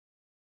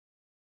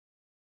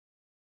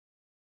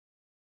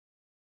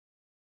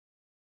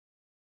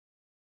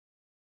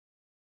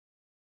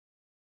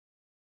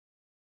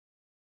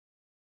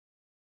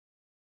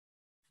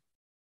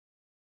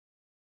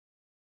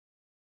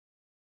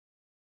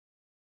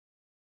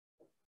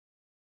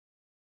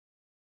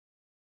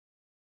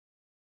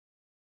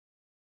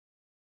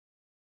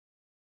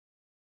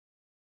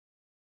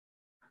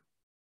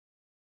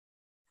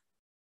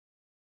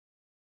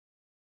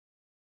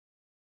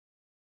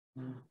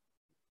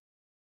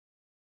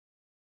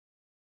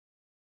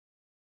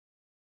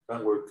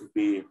 That word could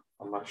be,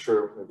 I'm not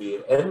sure, maybe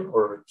an N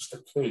or just a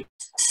K.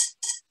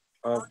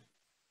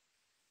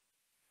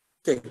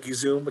 Thank you,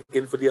 Zoom,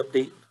 again for the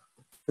update.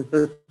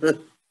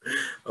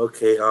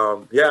 Okay,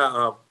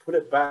 put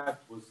it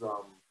back was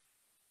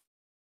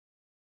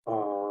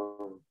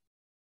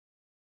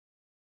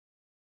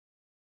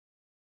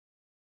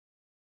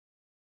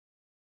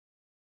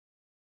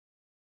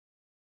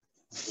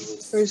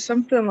Or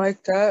something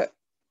like that.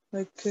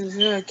 Like, cause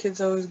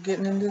kids always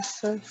getting into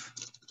stuff.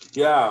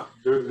 yeah,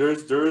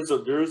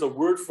 there's a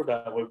word for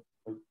that. We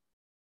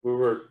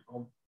were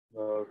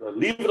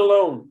leave it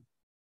alone.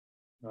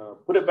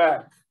 Put it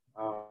back.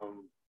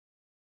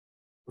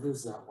 What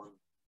is that one?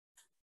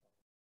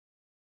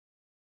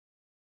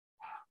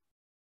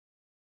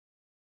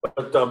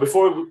 But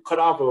before we cut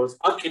off, it was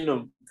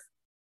akinunk.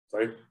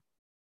 Sorry,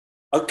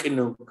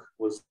 akinunk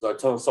was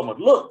telling someone,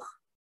 look,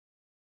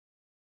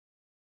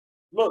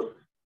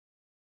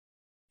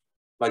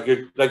 like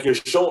you're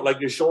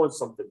showing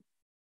something.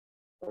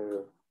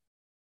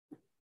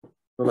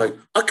 Like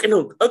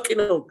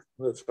akinunk.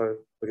 That's fine.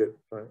 Okay,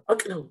 fine.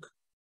 Akinunk.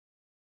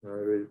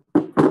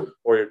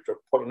 Or you're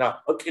pointing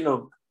out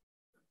akinunk.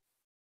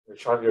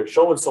 You're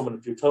showing someone.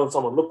 If you're telling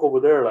someone, look over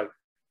there, like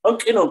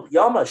akinunk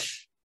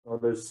yamash. Oh,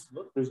 there's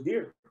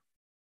deer.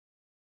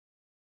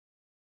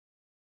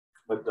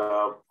 But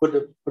put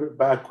it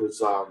back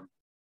was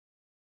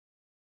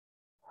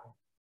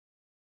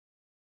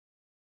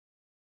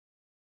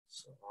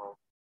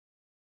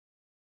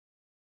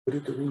put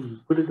it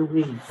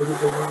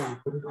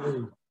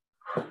away.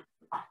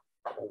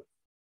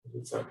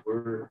 What's that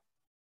word?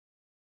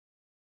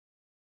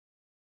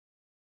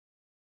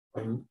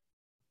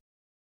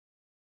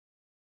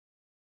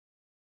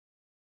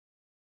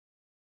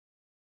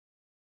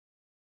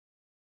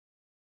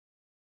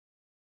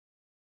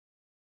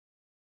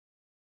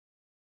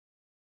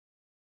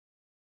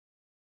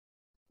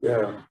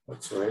 Yeah,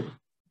 that's right.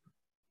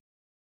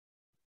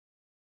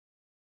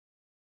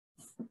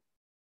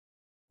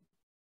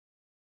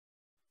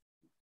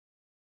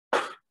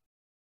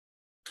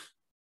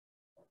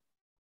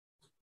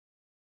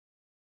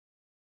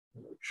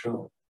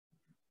 Sure.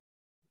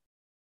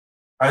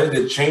 I think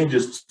it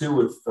changes too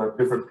with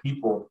different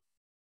people.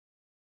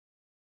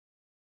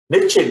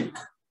 Niching,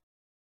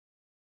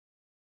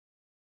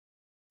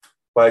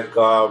 like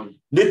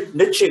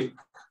niching,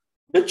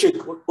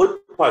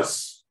 put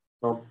plus.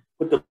 No,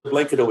 put the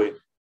blanket away.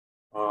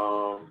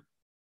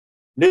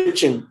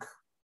 Niching,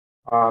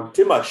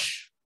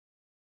 timash,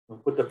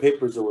 put the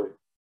papers away.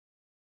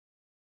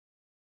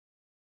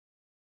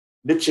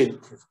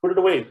 Niching, put it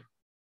away.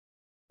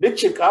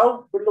 Niching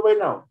out, put it away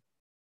now.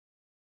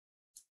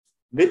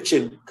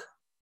 Niching.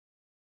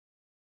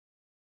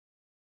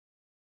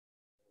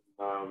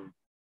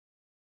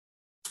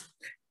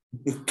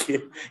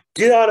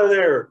 Get out of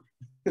there.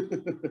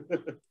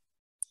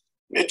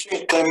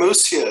 Niching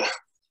Timusia.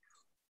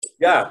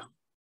 Yeah,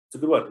 it's a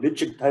good one.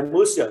 Niching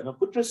Timusia. Now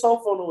put your cell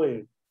phone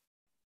away.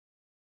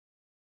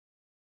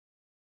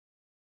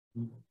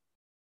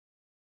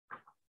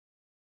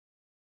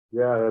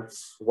 Yeah,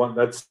 that's one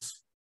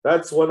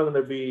I'm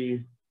gonna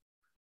be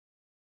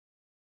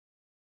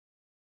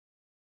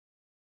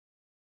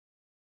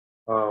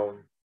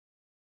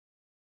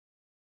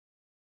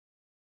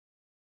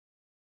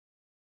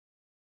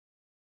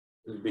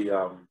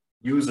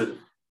using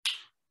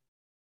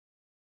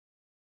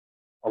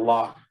a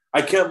lot.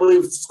 I can't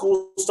believe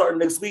school's starting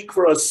next week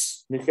for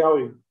us,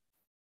 Nikawi.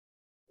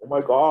 Oh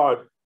my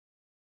God.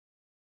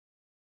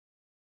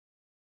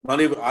 I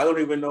don't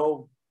even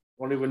know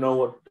what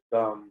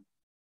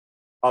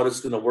how this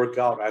is gonna work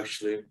out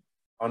actually.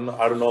 I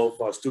don't know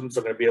if students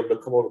are gonna be able to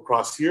come over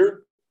across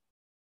here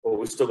or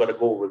we still gotta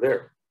go over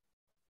there.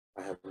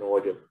 I have no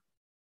idea.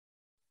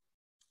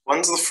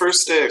 When's the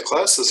first day of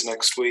classes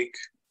next week?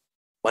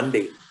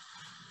 Monday.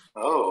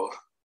 Oh.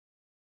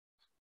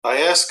 I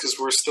ask because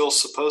we're still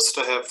supposed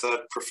to have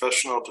that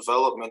professional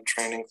development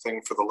training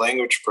thing for the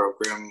language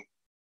program.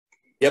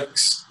 Yep.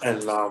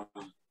 And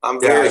I'm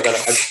very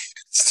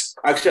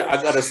actually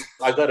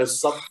I got a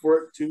sub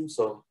for it too,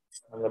 so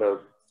I'm gonna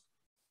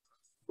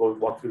go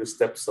walk through the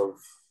steps of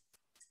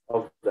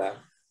that.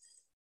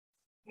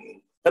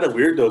 Kind of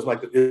weird though. It's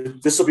like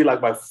this will be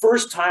like my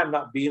first time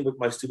not being with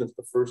my students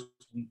the first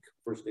week,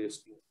 first day of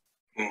school.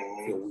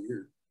 I feel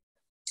weird.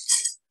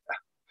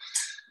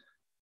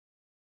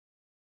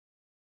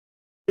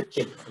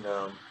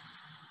 No.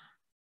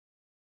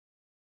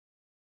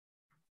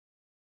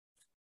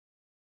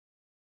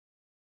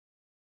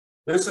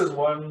 This is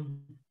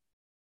one.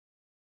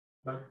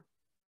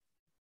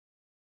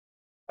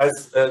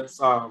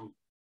 It's I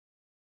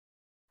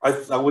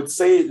would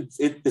say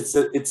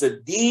it's a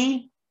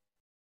D,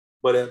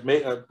 but it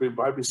may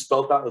be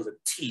spelled out as a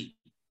T.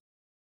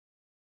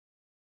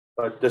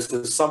 But this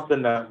is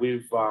something that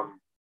we've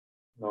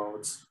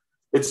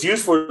it's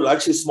used for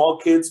actually small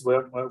kids.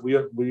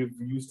 We've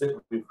used it.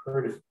 We've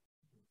heard it.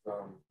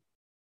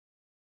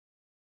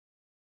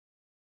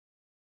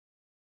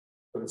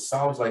 But it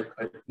sounds like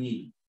a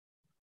D.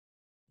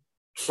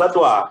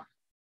 Chadwa.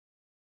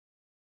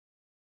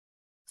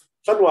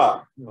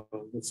 Chadwa.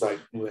 It's like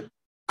it's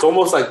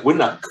almost like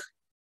winak.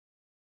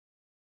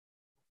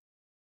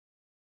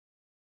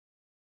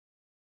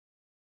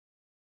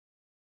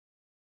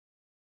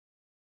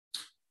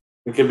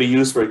 It can be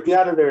used for get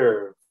out of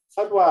there.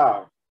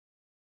 Chadwa.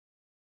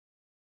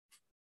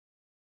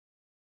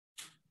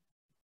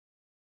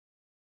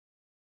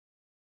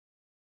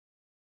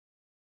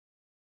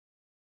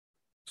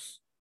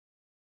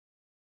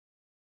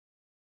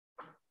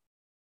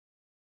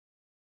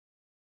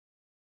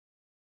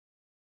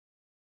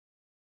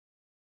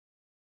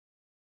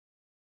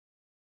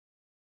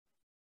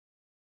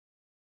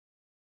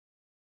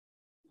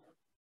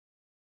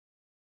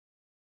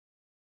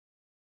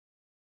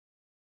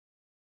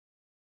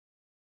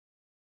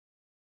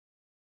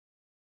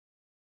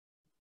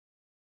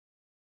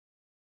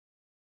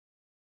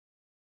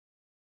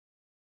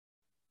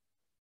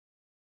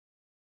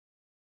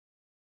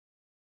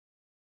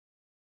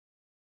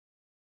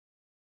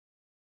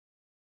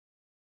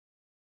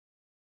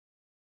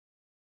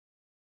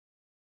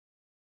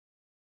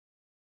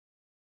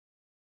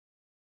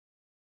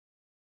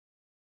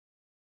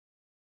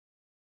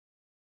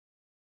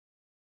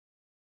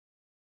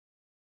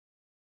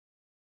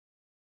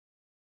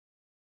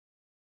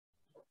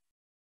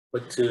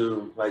 But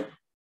to like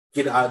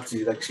get out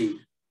to actually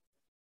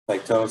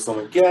like tell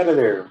someone get out of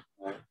there.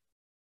 Right?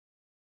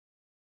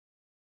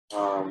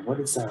 What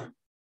is that?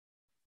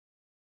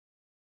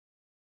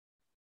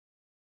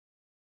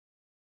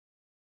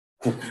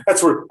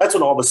 That's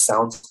when all the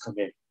sounds come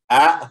in.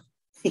 Ah,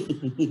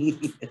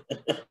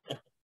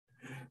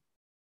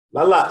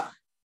 lala,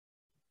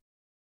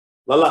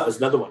 lala is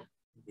another one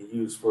you can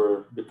use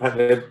for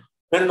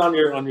depending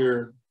on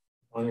your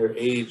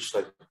age.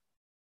 Like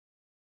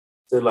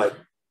they're like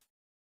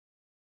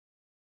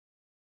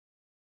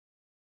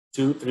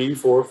 2, 3,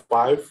 4,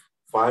 5,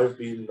 5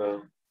 being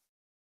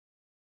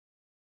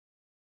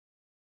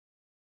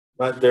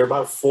but they're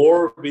about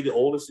 4 would be the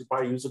oldest you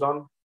probably use it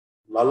on.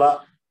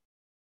 Lala.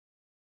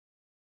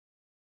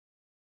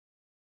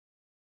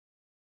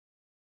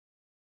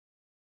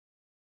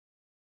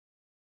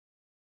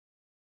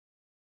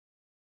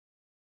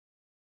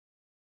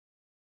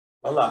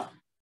 Lala.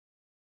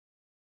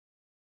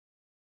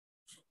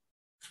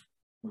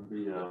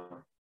 Maybe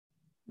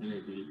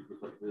maybe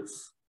look like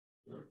this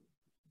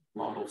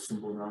model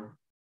symbol now.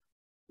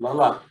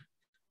 Lala.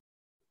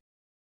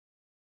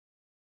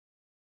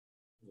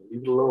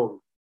 Leave it alone.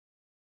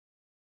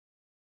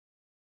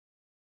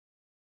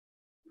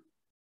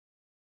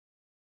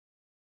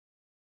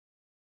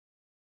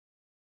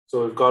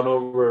 So we've gone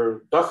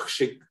over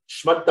dakshik,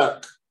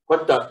 shmatak,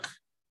 kwatak,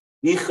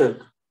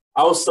 ichik,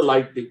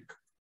 ausalaitik,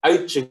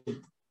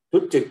 aichik,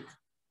 tutik,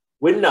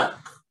 winnak,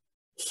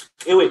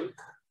 iwik,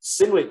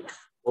 sinwik,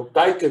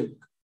 opdaikin,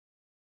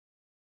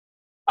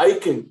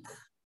 aikin,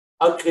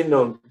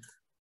 akinung,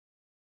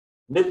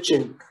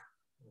 nipchink,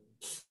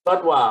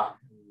 tadwa,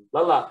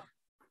 lala.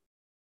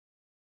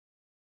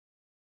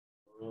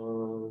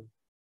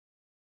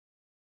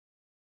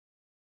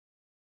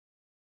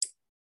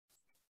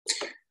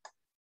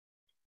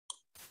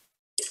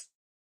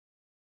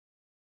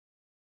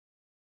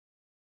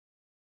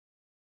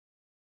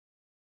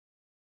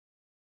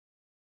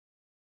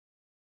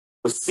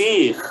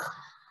 Wasir,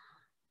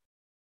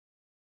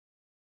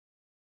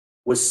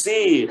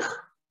 wasir,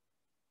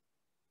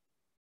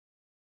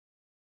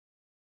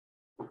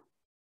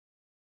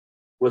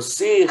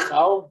 wasir,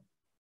 how?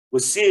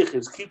 Wasir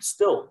is keep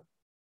still.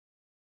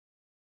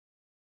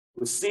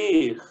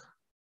 Wasir.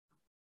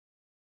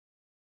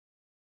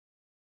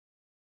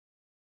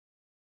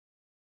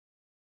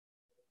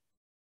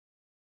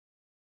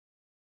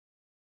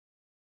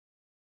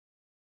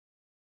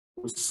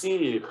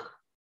 Wasir.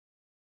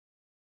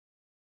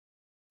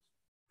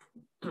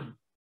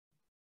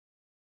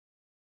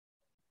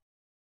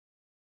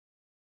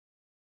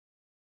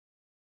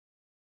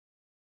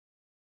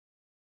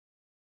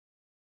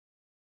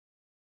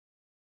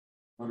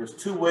 Now, there's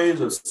two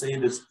ways of saying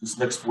this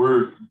next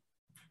word.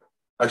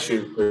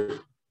 Actually,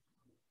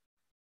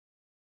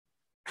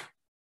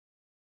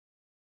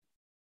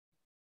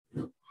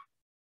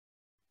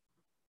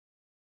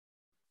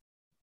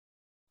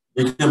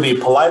 you can be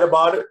polite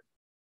about it.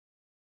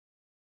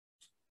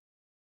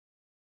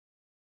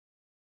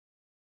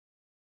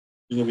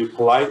 You can be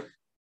polite,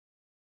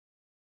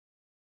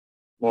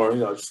 or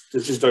there's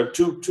just there are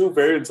two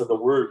variants of the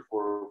word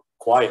for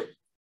quiet.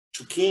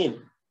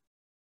 Chukin.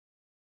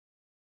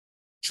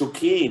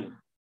 Chukin.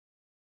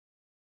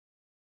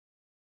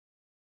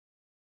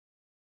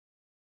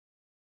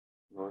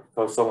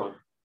 Tell someone,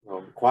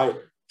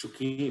 quiet.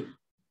 Chukin.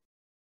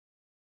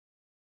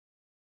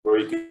 Or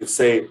you can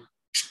say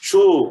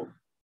chu.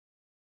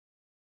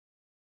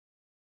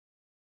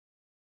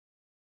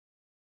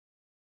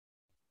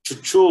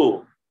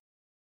 Chu.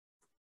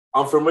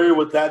 I'm familiar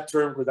with that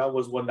term because that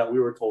was one that we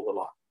were told a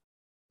lot.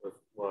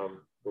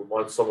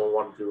 When someone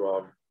wanted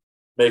to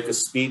make a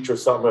speech or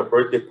something, a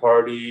birthday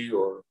party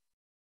or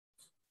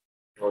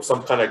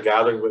some kind of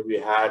gathering that we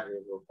had,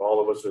 and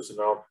all of us was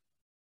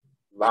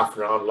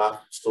laughing around,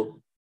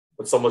 still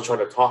when someone's trying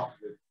to talk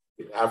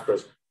after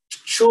us,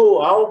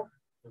 choo, ow.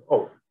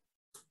 Oh,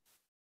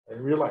 I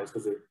didn't realize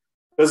because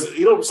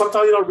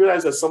sometimes you don't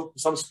realize that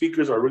some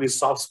speakers are really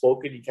soft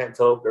spoken. You can't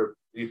tell if they're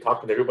really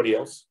talking to everybody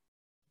else.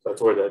 So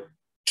that's where that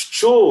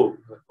choo.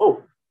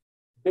 Oh,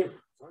 okay,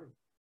 sorry.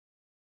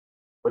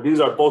 But these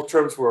are both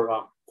terms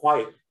for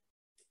quiet.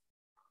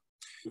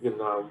 You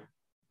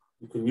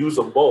can use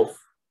them both.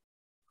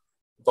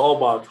 It's all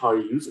about how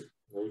you use it.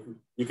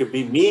 You can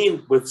be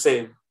mean with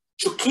saying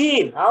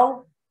chukin,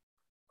 ow.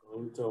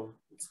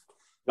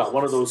 Got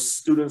one of those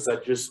students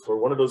or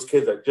one of those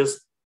kids that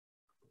just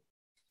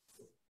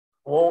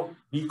won't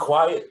be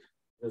quiet.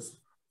 Just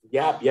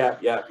yap,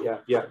 yap, yap,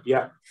 yap, yap,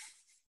 yap.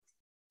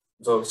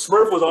 So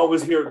Smurf was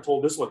always here and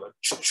told this one,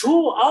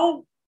 choo,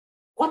 ow,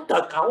 what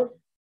the cow?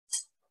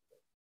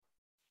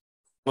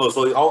 No,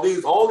 so all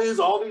these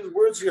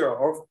words here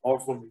are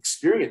from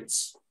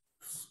experience,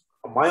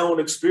 from my own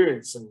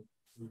experience and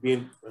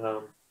being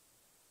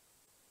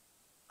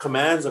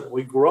commands that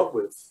we grew up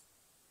with.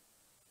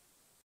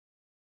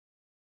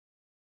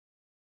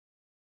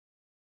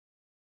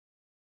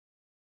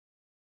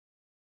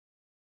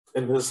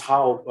 And this is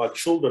how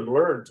children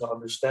learn to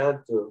understand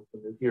when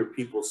they hear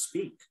people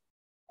speak.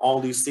 All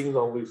these things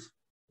always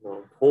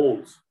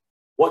told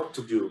what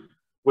to do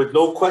with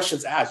no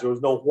questions asked. There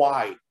was no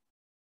why.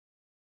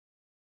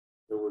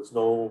 There was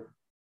no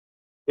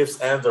ifs,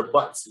 ands, or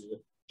buts.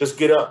 Just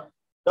get up.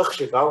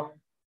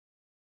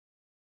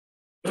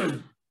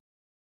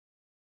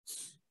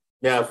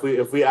 Yeah,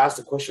 if we ask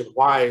the question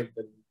why,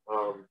 then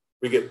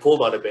we get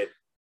pulled out of bed.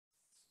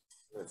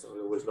 And so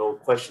there was no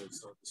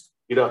questions. So just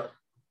get up.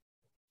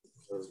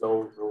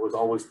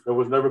 There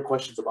was never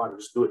questions about it.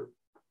 Just do it.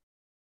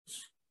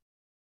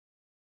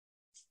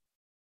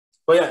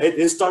 But yeah,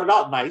 it started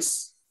out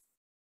nice.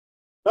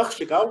 Then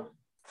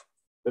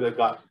it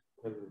got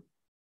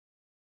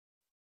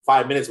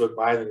 5 minutes went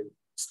by, and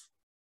it's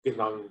getting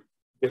on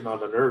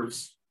the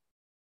nerves.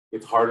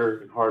 It's harder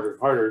and harder and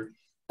harder.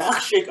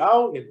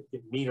 And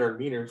get meaner and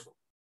meaner. So,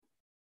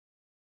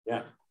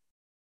 yeah.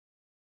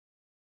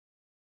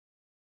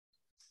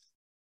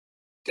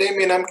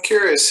 Damien, I'm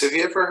curious, have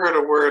you ever heard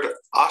a word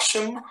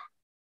ashim?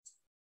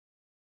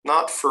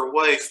 Not for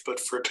wife, but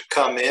for to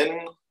come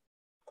in?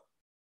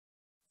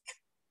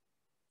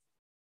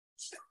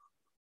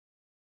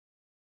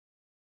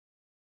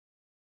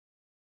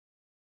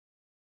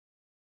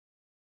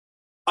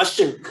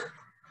 Ashink.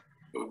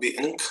 It would be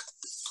ink.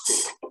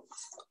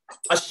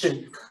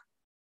 Ashink.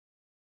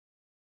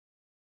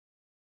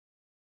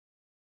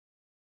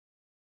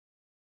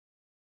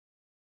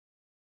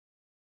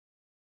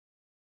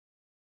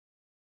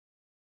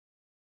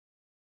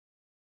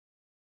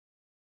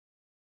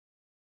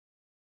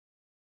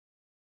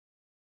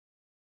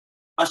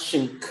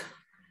 Ashink.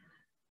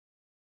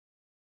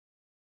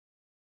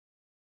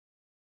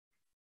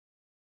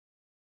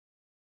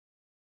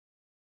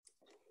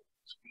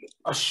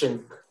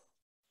 Ashink.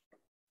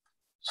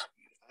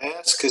 I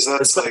ask because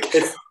that's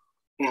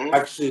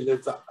actually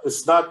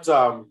it's not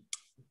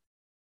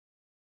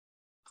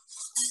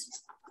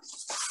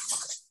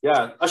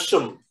yeah,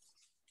 ashum.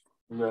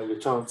 You're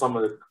telling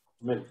someone to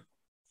come in.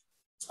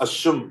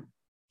 Ashum.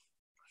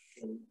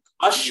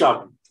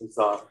 Asham is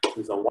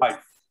a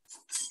wife.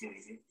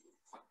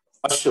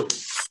 Ashum.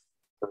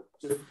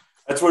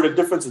 That's where the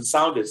difference in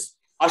sound is.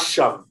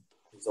 Asham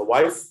is a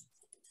wife.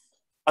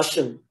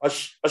 Ashum.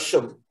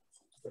 Ashum.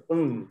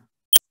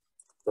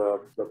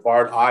 The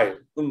barred I.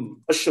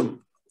 Ashum.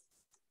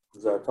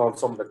 Is telling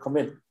someone to come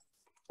in.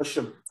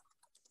 Ashum.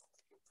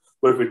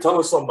 But if you're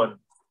telling someone,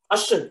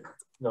 Ashum,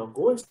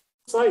 go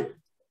inside.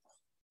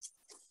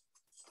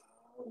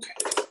 Okay.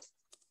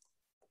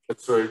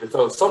 That's right. They're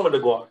telling someone to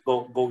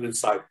go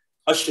inside.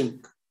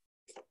 Ashum.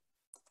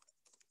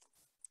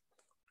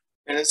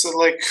 And is it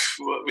like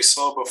what we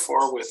saw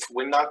before with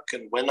Winnock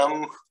and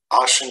Winham?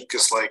 Ashink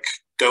is like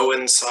go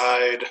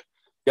inside.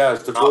 Yeah,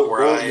 it's to not go.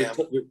 Where I am.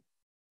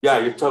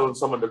 You're telling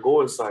someone to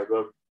go inside.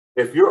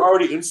 If you're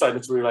already inside,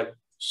 it's where you're like,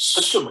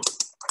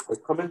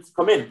 come in,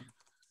 come in.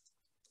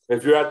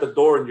 If you're at the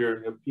door and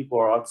your people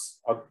are out,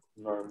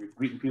 you're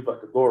greeting people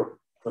at the door,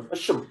 come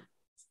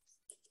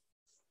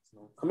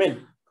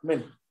in, come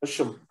in.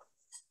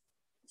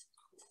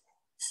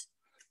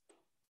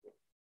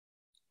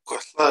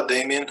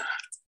 Damien,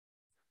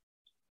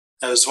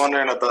 I was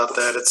wondering about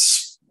that.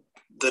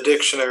 The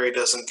dictionary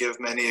doesn't give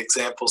many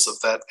examples of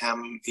that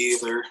M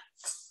either.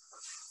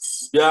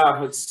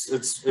 Yeah,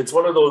 it's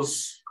one of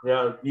those,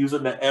 yeah,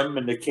 using the M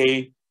and the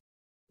K.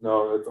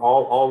 No, it's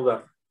all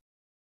that.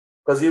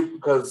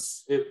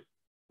 Because it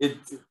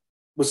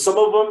with some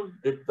of them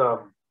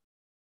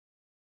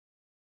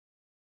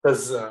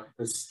because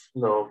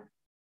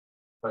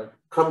like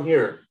come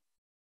here.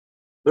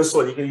 This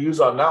one you can use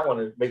on that one.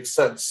 It makes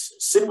sense.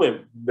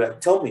 Sinwim,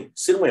 tell me,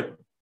 Sinwim.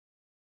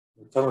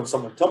 I'm telling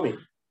someone, tell me,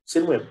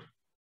 Sinwim.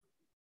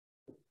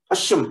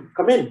 Hashim,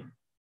 come in.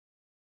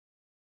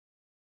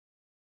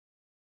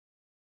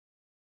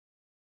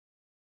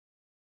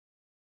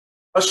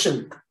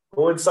 Hashim,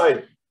 go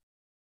inside.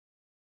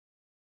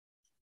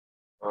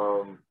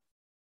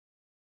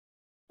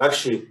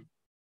 Actually,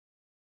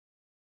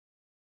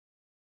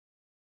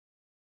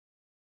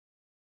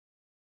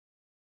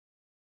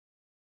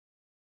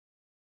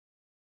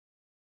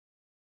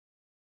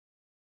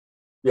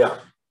 yeah.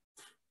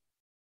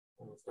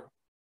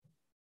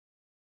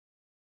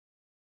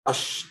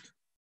 Ash.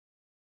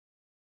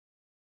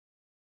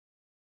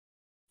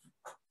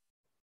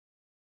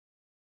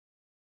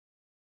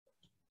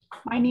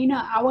 My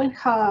Nina, I would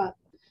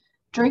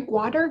drink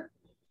water.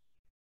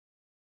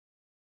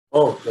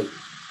 Oh, like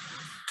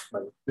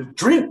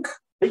drink.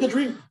 Take a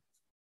drink.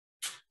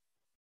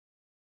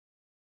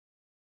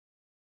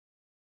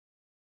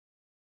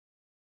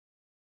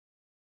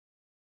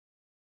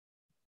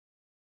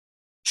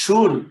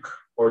 Chunk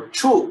or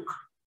chuk.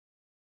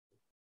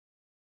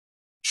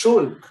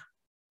 Chunk.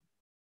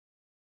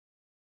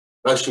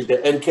 Actually, the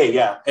NK,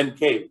 yeah,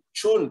 NK.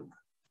 Chunk.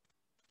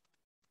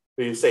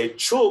 When you say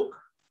chuk,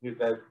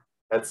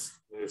 that's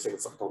you're saying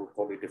something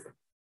totally different.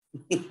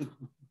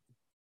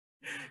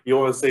 You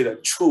want to say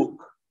that chuk.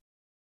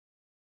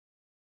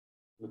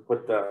 You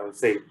put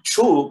say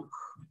chuk.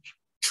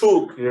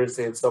 Chuk, you're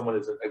saying someone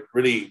is like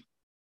really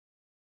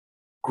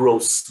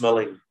gross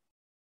smelling.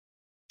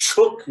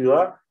 Chuk, you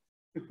are.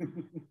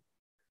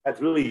 That's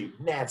really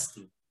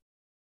nasty.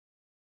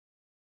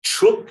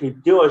 Chuk,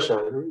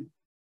 really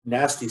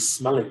nasty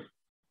smelling.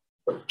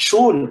 But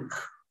chunk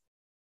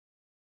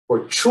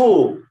or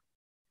chu.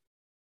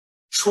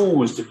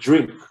 Chu is to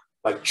drink,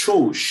 like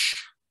chush.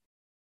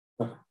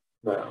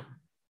 No.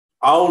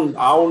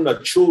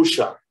 Auna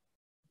chusha.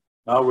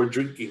 Now we're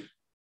drinking.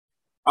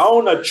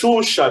 Auna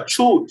chusha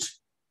chut.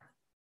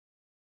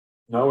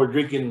 Now we're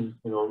drinking,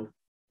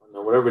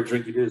 whatever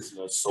drink it is,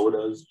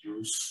 sodas,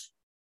 juice,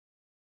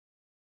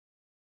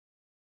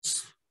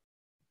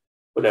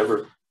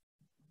 whatever.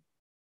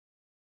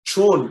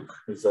 Chunk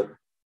is that,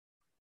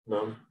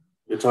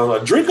 you're talking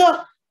about drink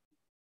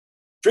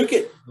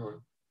it.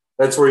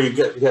 That's where you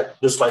get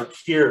just like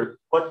here,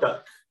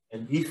 patak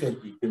and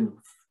ethan, you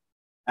can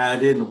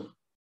add in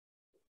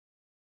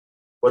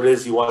what it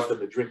is you want them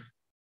to drink.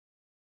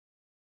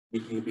 You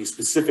can be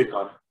specific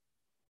on it.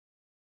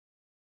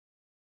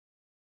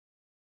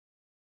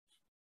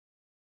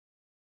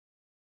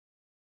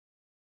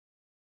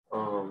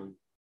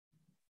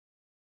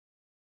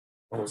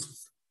 I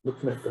was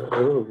looking at the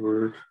other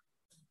word.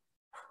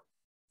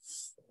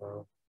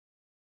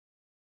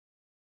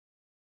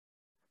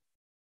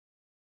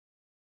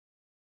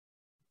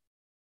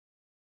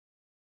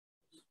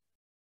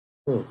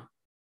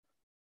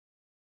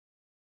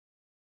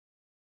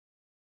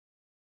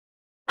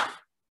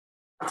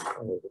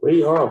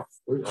 Way off.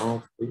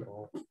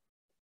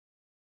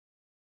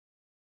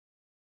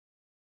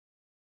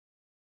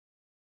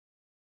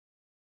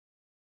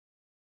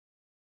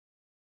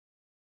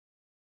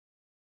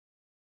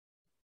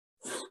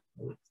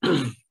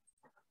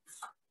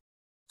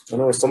 I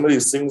know some of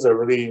these things are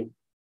really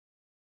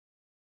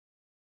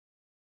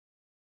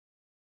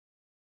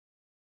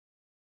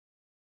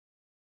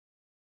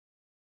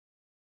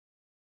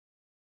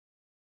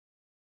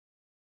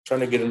trying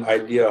to get an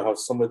idea of how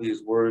some of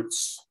these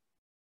words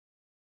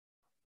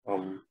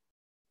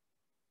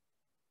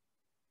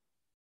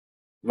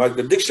like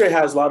the dictionary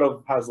has a lot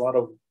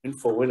of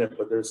info in it,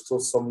 but there's still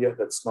some yet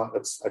that's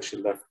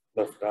actually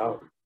left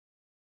out.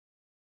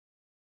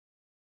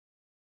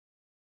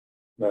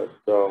 That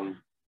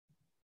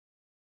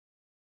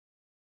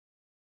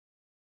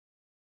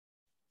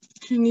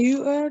Can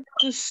you add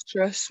the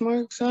stress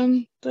marks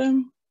on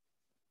them?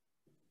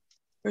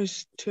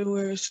 There's two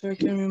words, so I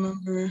can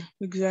remember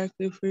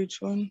exactly for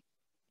each one.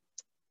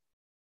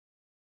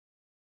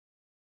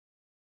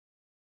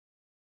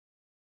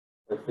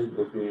 I think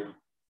there'll be a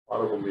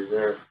lot of them be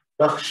there.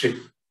 Dakshik.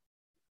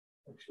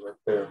 Actually right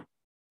there.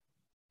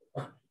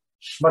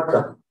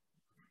 Shmata.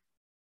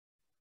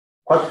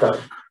 Patak.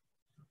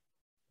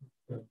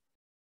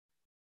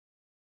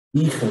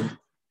 Ethan.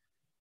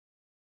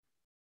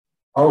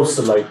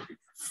 Also like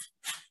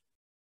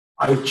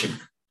Aichik.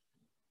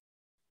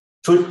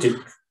 tutik,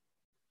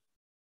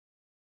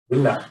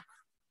 winak,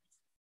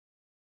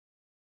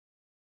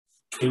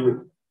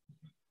 kiwi,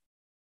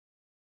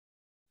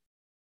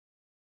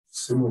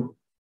 sinu,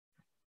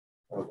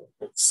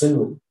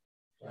 sinu,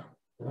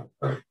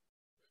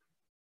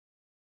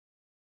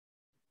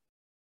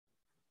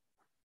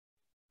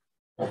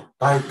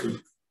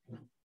 taikin,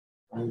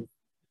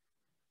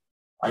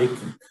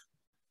 aikin,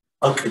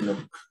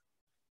 akinum,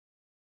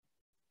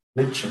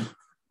 lichin,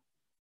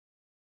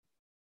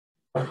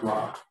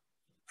 patwa,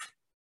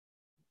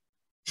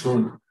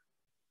 chun,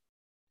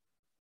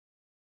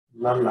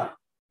 lala,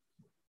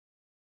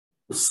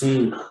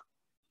 usir,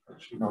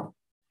 you know,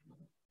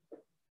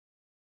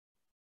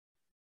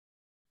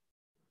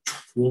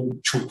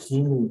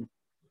 chukin,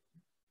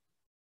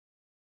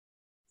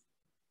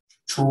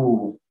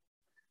 chu,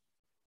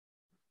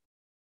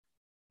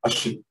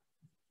 ashi.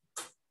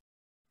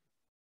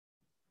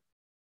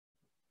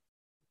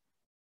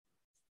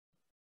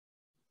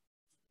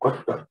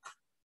 What the?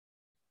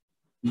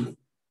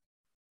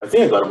 I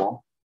think I got them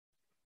all.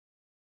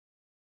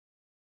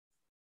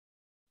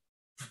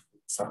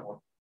 Somewhat.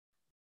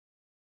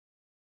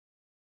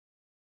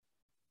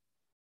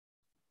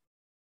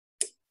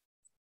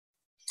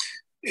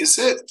 Is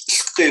it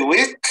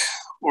skewik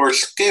or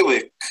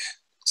skewik?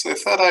 So I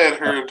thought I had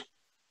heard.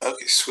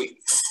 Okay, sweet.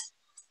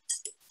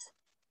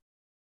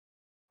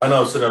 I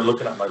know, so I'm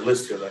looking at my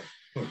list here like,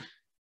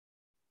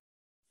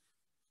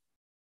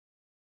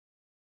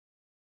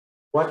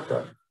 what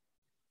the?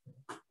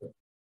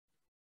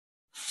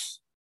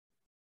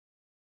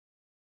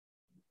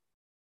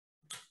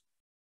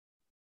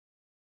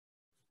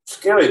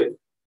 Scary.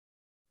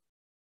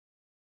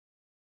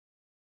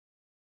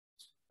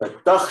 The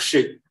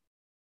dachshit,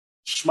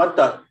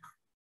 schmatak,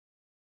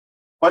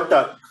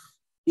 patak,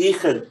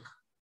 ichen,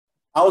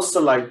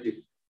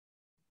 ausleitig,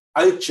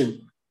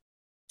 eichen,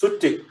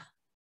 tutik,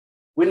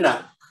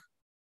 winak,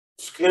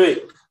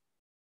 skewik,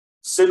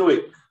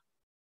 sinwik,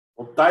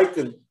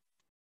 optaiken,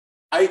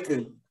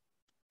 eiken,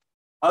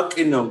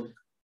 akinung,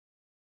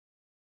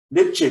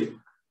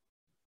 lichin,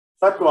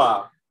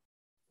 fatwa,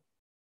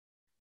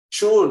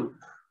 chun,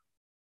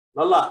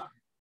 lala,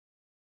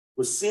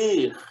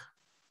 usir,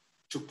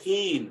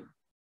 chukin,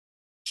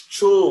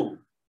 chum,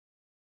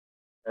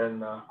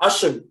 and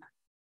ashen.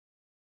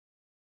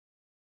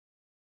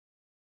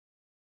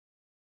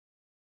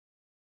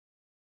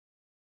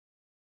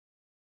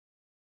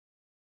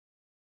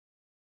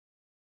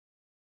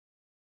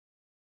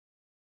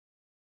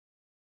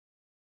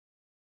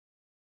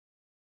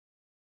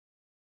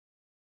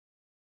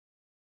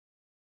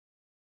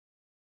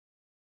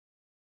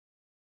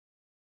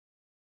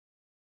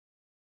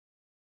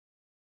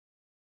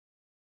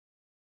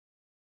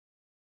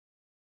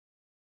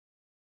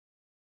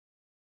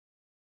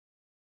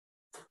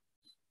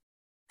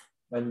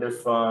 And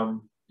if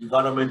you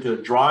got them into a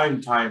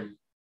drawing time,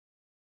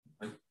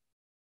 like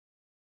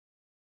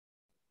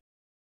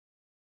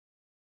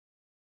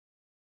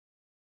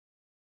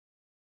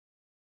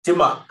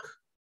timak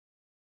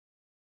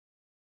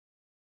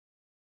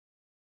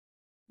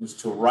is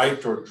to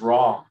write or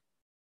draw.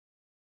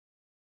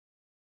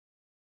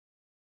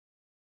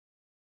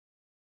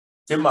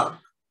 Timak.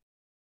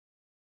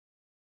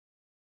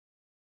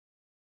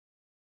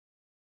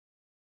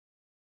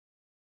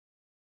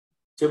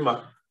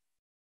 Timak.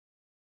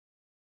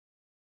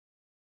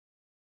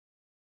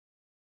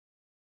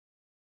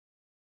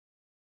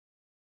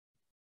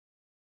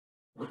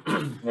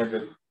 And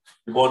if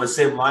you go on the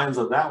same lines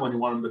of that one, you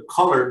want them to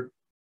color.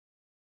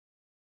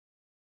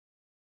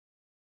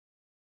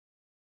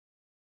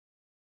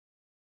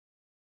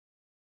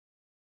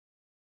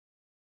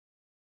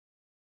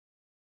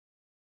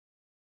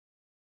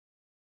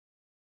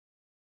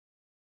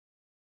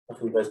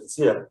 Hopefully you guys can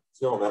see that.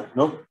 See all that?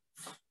 Nope.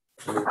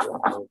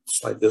 I'll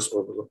slide this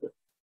over a little bit.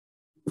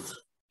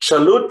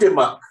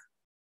 Chalutimak.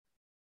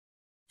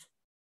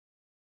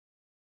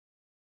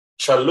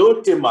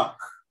 Chalutimak.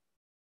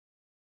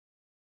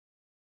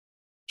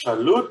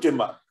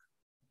 Chalutimak.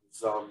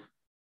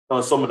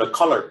 Some of the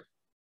color.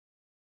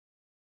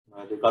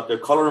 They got their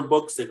coloring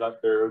books. They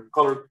got their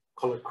color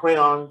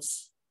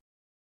crayons.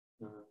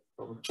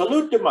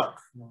 Chalutimak.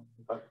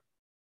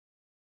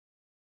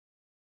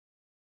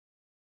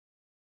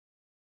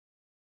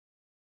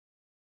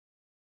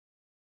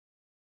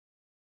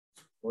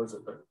 What is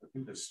it? I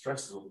think the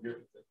stress is over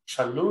here.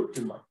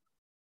 Chalutimak.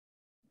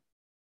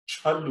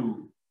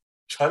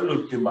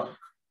 Chalutimak.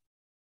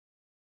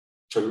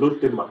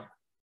 Chalutimak.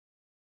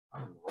 I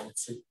don't know.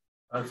 Let's see.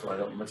 That's why I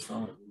don't mess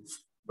around with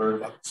these very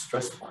like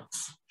stress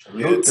points.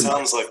 Yeah, it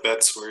sounds like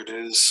that's where it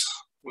is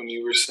when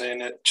you were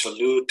saying it.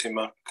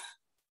 Chalutimak.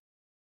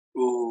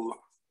 Ooh.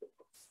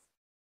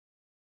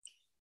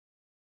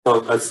 So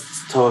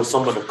let's tell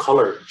some of the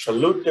color.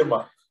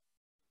 Chalutimak.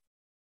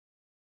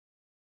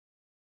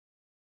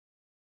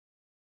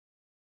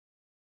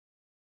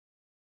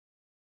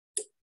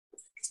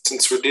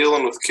 Since we're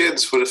dealing with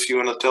kids, what if you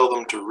want to tell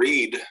them to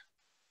read?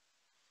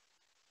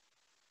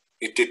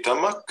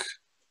 Ititamak?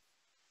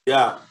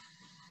 Yeah.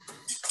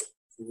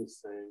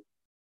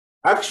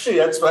 Actually,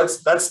 that's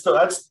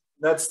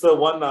that's the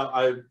one that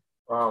I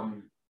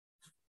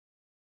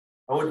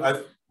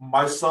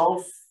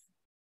myself.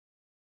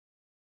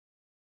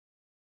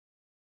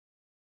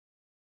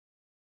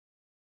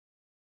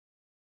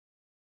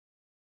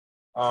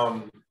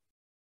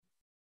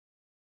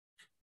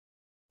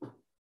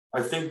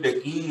 I think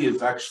the E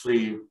is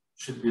actually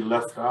should be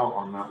left out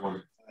on that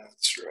one.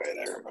 That's right.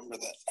 I remember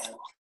that now.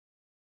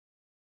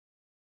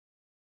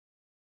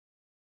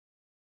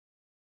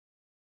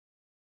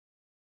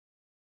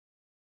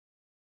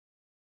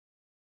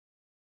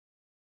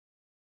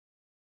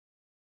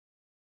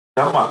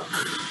 Tamak.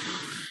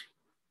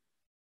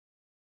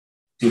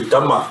 The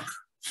tamak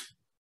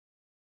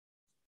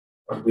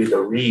would be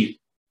the read.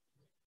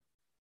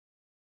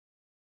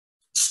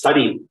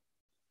 Study.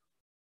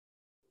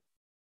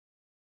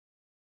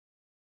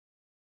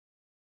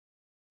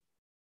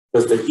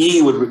 Because the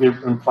E would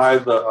imply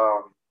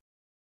the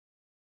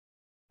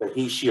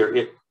he, she, or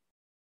it.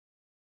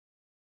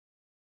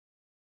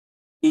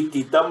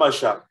 Iti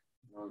tamasha.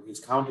 He's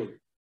counting.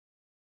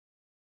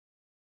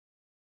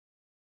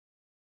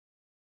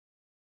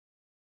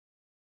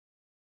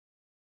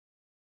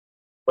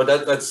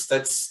 But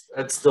that's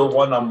still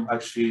one I'm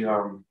actually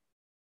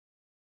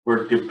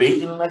we're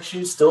debating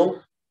actually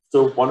still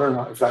wondering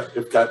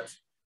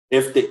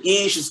if the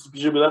E should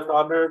be left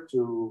on there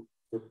to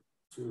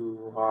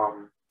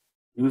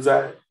use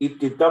that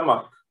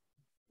ititamak,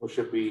 or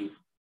should be,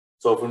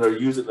 so if we're going to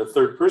use it in the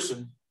third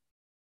person,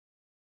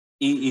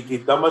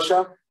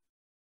 ititamasha,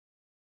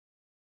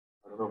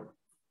 I don't know.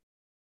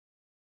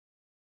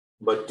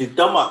 But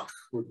titamak,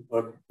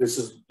 this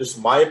is just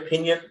my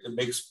opinion. It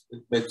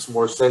makes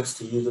more sense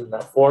to use it in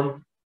that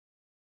form.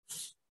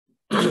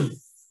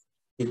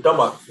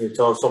 Titamak, you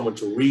tell someone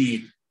to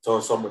read,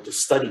 tell someone to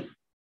study.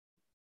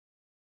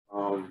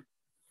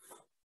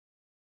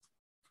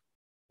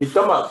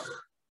 Titamak.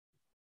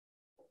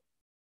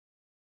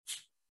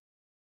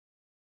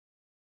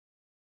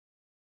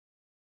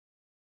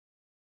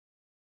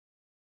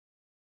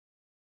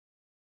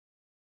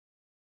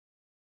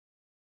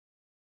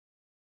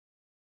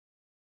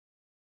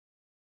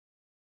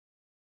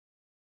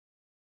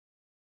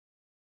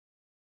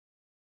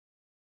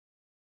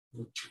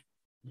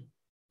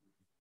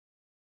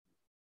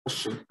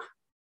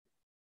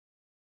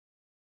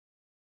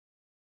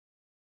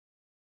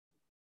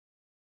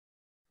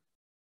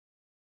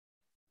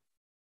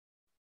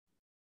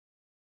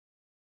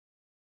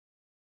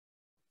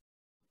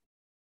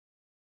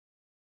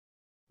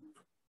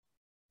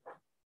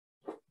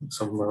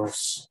 Somewhere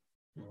else.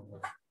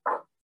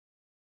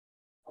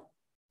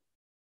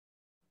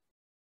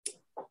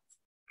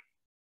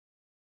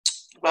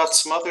 About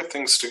some other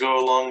things to go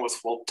along with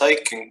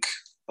voltaiking,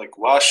 like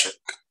washik.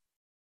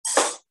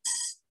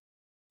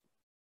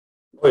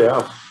 Oh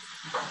yeah.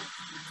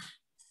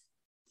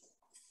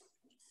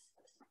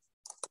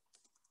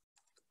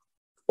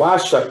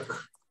 Washak.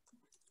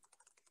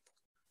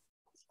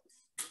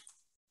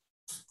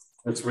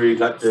 That's where you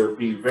got to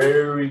be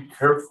very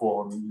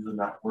careful in using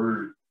that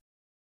word.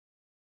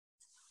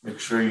 Make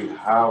sure you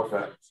have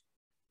that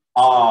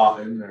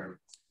in there.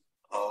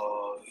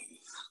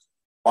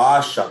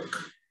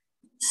 Washak.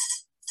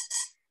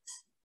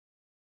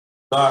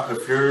 But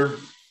if you're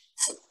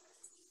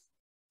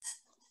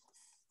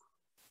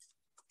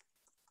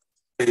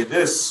say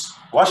this,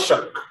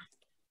 washak,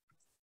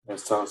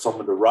 that's telling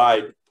someone to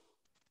ride.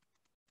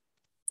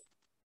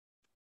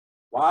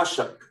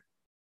 Washak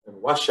and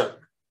washak.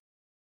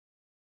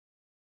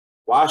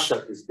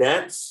 Washak is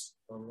dance.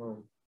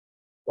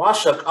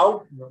 Washak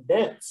out,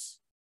 dance.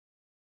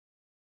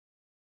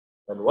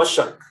 And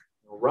washak,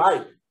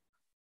 ride.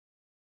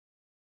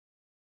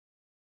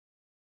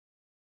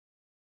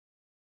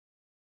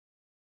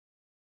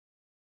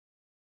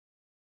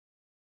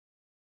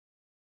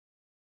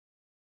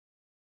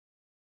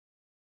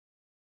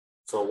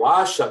 So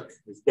washak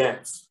is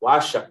dance.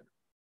 Washak.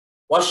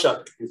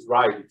 Washak is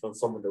ride. You tell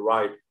someone to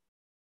ride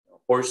a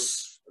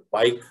horse, a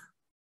bike.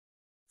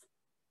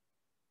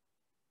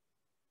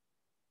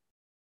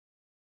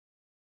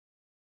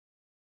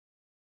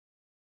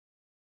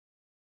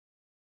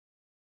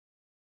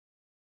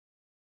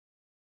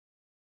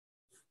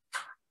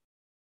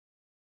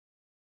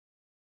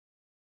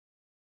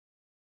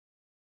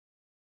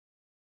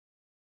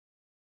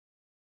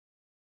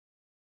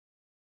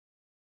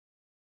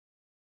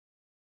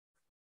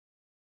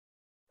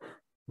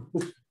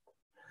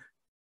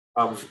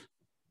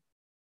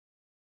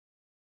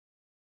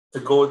 To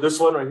go with this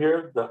one right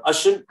here, the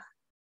ushin.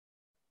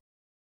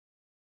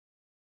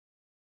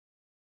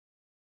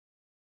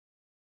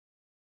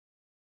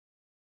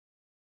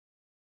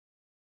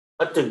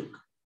 Atink.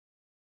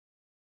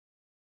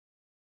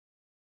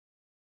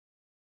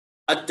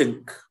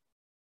 Atink.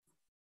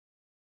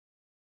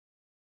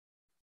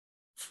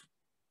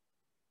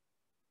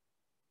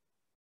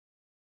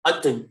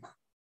 Atink.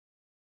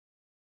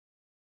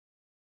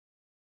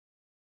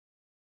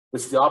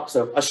 It's the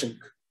opposite of ashink.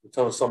 You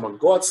tell someone,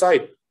 go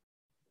outside.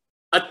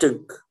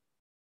 Atink.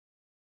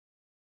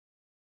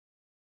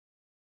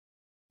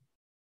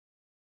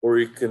 Or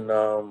you can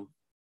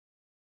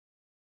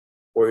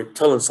or you're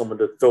telling someone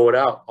to throw it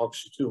out,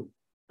 option 2.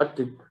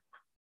 Atik.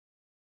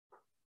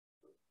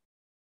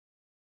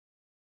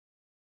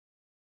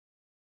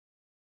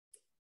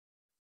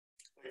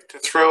 Like to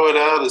throw it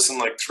out isn't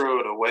like throw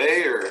it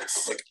away, or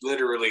like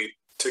literally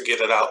to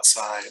get it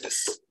outside.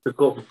 To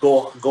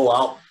go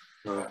out.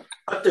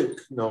 Atik,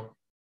 no.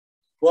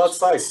 Go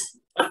outside.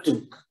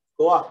 Atik.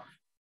 Go out.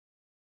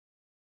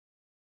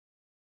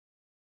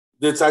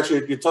 It's actually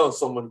if you're telling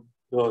someone,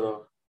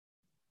 no.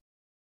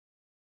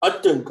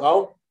 Atik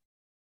out.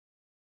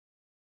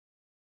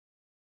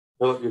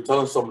 You're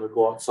telling someone to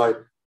go outside,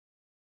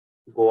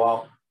 to go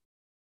out.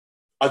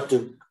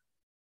 Atik.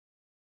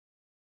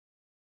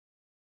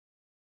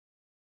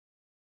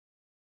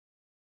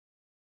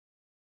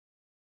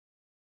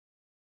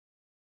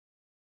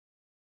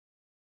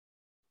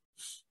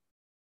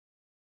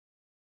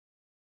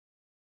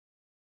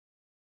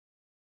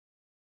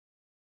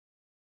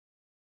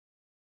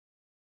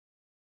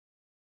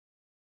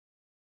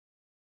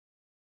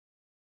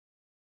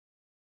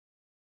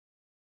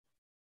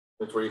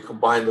 That's where you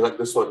combine like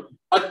this one.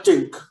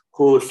 Atik.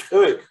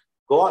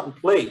 Go out and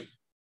play.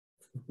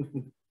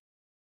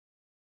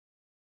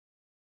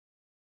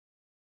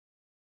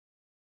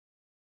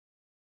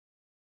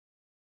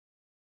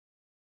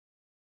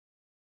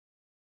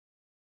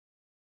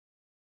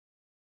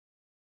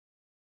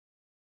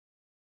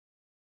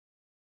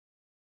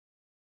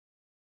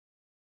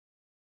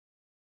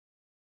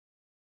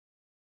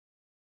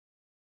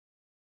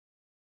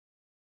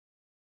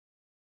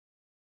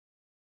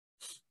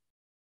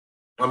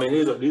 I mean,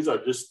 these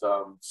are just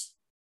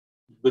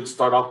good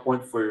start off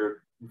point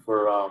for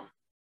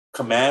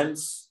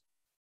commands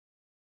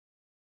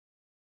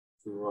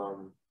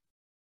to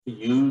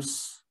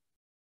use.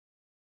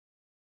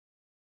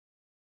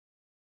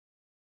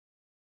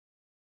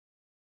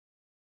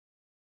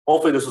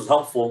 Hopefully, this was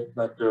helpful.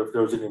 That if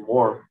there was any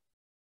more.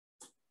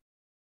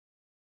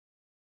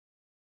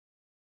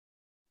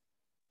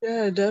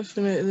 Yeah,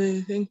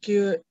 definitely. Thank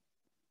you.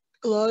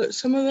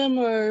 Some of them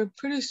are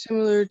pretty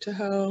similar to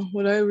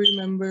what I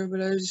remember,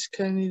 but I just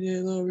kind of needed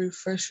a little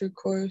refresher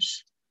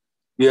course.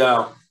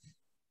 Yeah.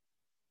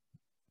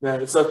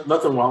 It's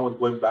nothing wrong with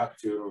going back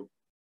to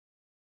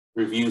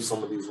review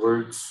some of these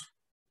words.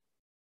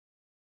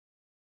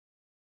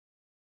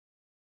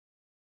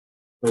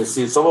 You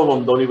see, some of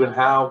them don't even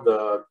have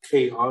the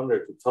K on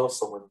there to tell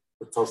someone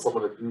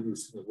to do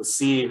these.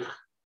 Receive,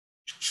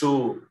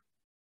 chew.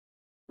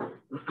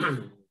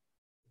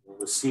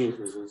 Receive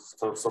is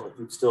tell someone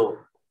to still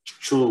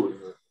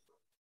chew.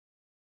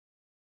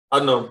 I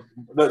don't know.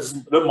 That's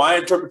my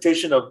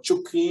interpretation of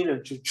chukin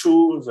and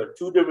chuchus are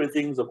two different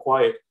things of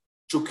quiet.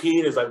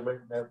 Chukin is like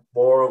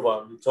more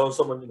of you tell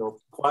someone,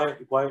 quiet.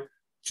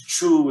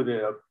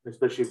 Chuchu,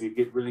 especially if you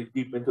get really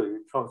deep into it, you're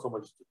telling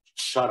someone just to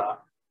shut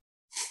up.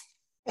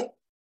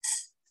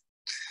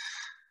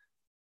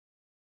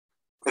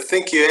 I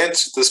think you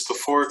answered this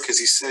before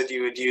because you said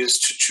you would use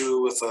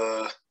chuchu with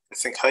I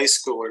think high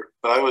schooler,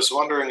 but I was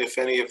wondering if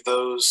any of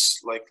those,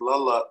 like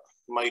lala,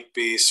 might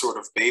be sort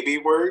of baby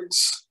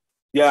words.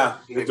 Yeah,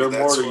 Maybe they're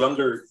more the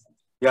younger.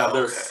 Yeah, Oh,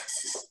 they're okay.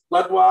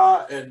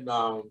 Latwa and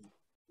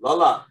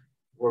Lala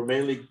were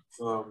mainly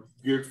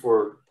geared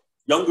for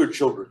younger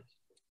children,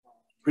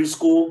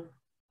 preschool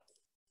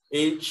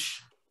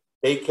age,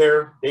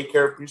 daycare,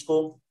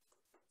 preschool.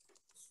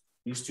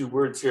 These two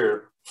words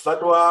here,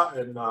 Latwa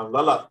and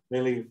Lala,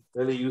 mainly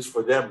used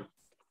for them.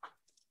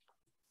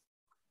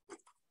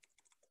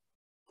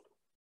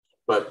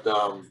 But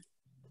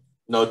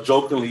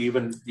jokingly,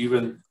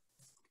 even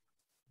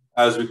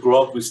as we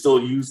grow up, we still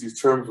use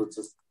these terms with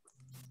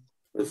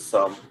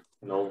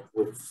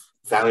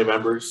family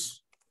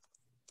members,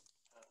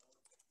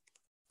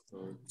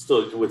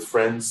 still with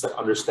friends that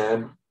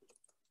understand.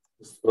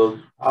 So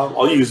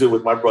I'll use it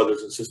with my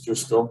brothers and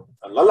sisters still.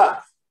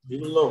 Lala,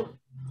 leave it alone.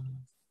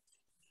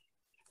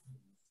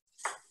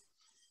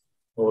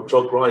 We'll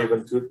joke around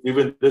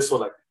even this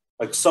one,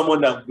 like someone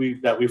that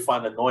we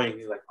find annoying.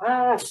 He's like,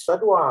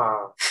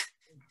 Sadwa,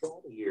 get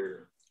out of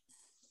here.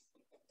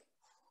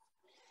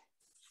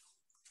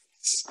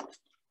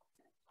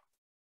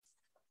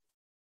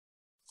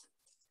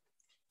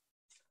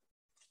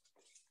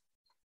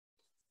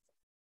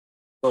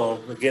 So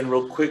again,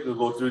 real quick, we'll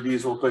go through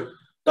these real quick.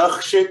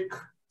 Dakshik,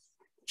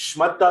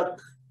 Shmatak,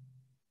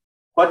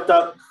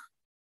 Patak,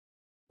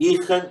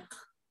 Ikhank,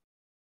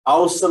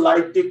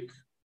 Ausalaitik,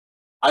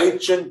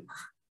 Aichank,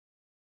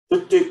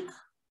 Tutik,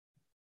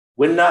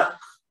 Winnak,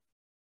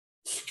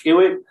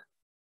 Skiwik,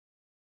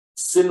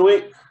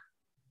 Sinwik,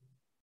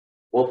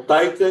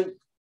 Woptaikank,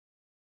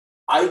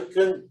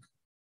 Aikank,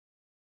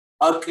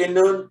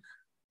 Akinun,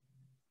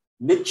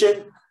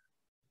 Nichink,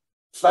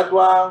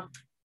 Sadwa,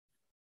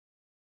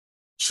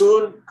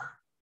 Chun,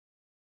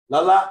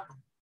 Lala,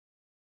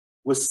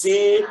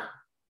 Wasir,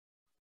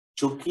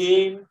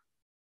 Chukin,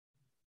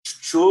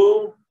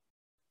 Chu,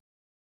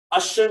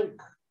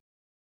 Ashank,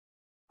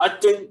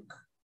 Atink,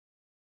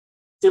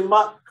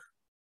 Timak,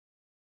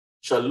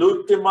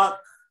 Chalutimak,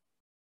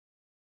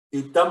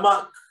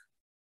 Itamak,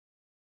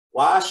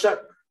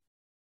 Washak,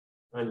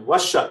 and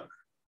Washak.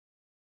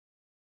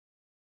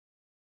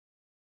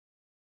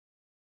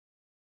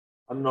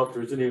 don't know if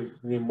there's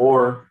any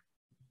more.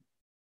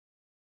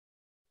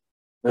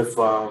 If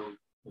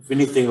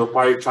anything, we'll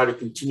probably try to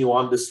continue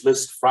on this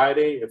list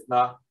Friday. If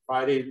not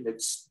Friday,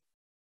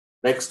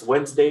 next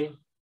Wednesday.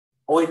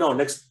 Oh wait, no,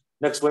 next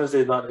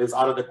Wednesday is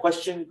out of the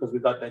question because we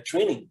got that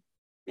training.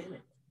 Damn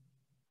it.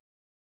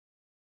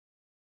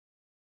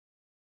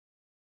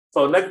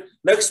 So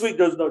next week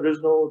there's no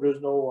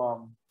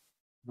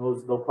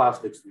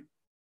class next week.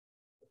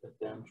 That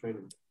damn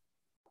training.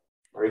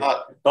 Right?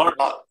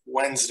 Not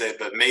Wednesday,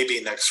 but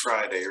maybe next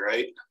Friday,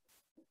 right?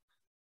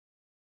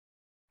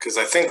 Because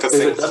I think the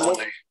thing's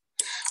Monday.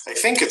 I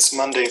think it's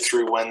Monday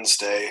through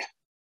Wednesday.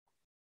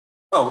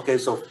 Oh, okay.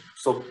 So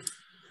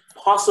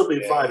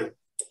possibly Friday.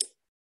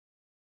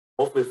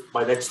 Hopefully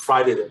by next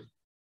Friday then.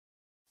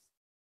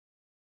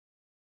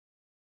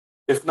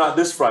 If not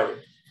this Friday.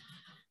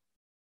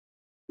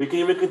 I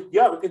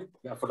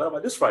forgot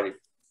about this Friday.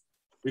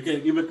 We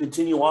can even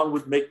continue on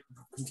with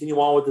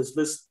this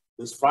list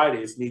this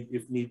Friday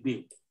if need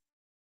be.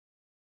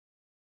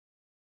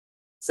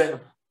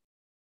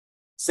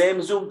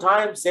 Same Zoom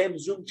time, same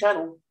Zoom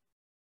channel.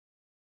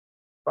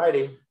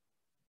 Friday.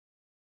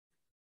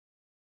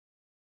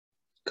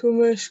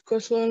 Kumash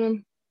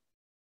Koslanam.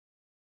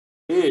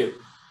 Yeah.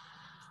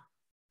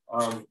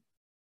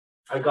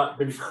 I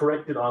been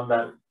corrected on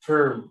that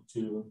term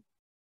to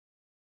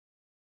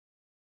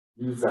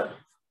use that.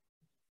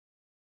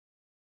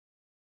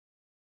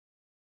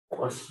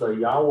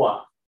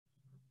 Kwasayawa.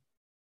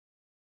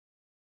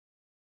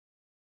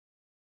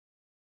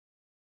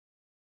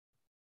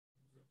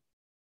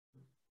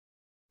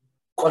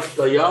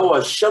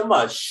 Kwasayawa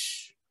Shamash.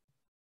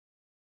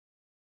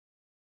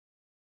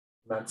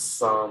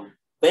 That's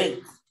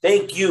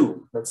thank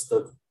you. That's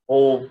the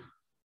whole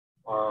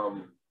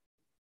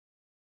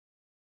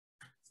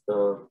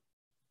the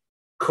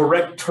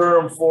correct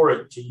term for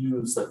it to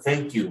use.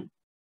 Thank you.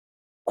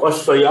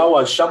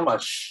 Kwasayawa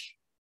Shamash.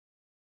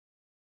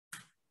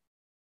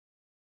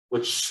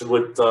 Which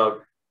would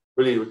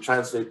really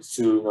translate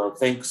to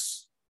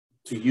thanks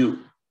to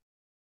you.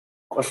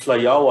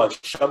 Kwaslayawa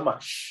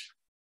Shamash.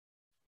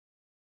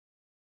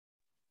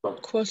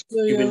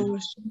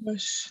 Kwaslayawa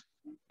Shamash.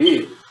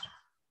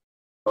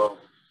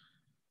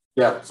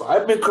 Yeah, so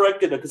I've been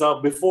corrected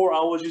because before I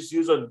was just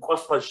using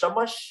Kwasla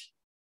Shamash,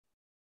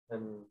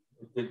 and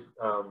it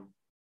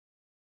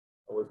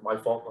was my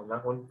fault on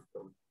that one.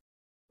 So,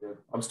 yeah.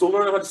 I'm still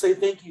learning how to say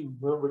thank you.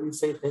 We don't really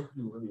say thank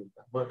you really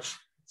that much.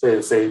 Say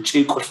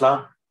chi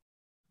Kwasla.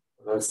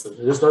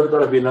 There's not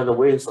going to be another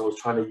way, so I was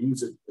trying to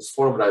use it this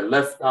form, but I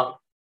left out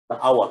the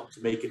awa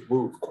to make it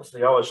move.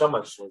 Kwaslayawa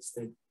Shamash, so it's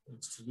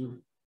thanks to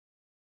you.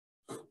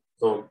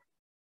 So,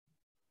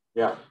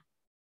 yeah.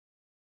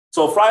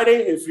 So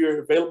Friday, if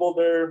you're available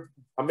there,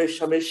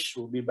 Hamish,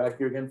 we'll be back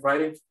here again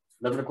Friday,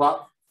 11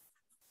 o'clock.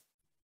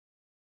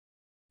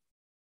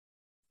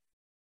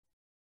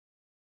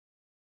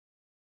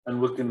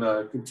 And we can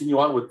continue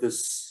on with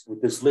this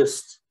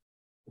list.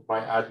 If I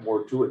add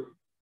more to it,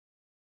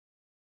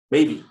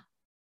 maybe.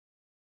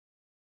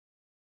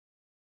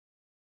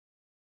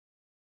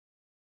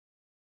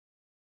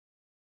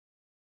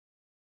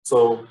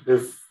 So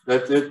if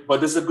that's it, but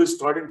this is a good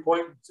starting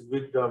point. It's a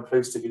good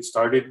place to get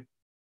started.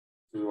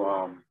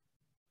 To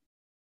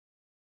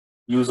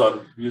use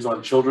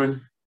on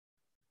children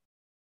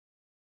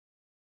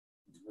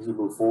as we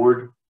move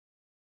forward.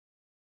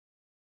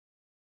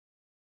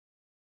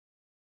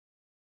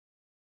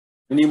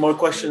 Any more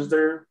questions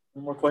there?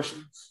 Any more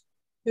questions?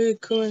 Hey,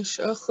 Kumash,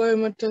 Akhay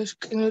Matash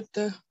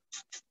Kinuta.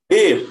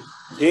 Hey,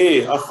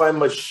 Akhay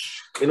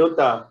Mash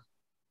Kinuta.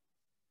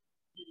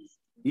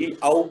 Eat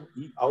out.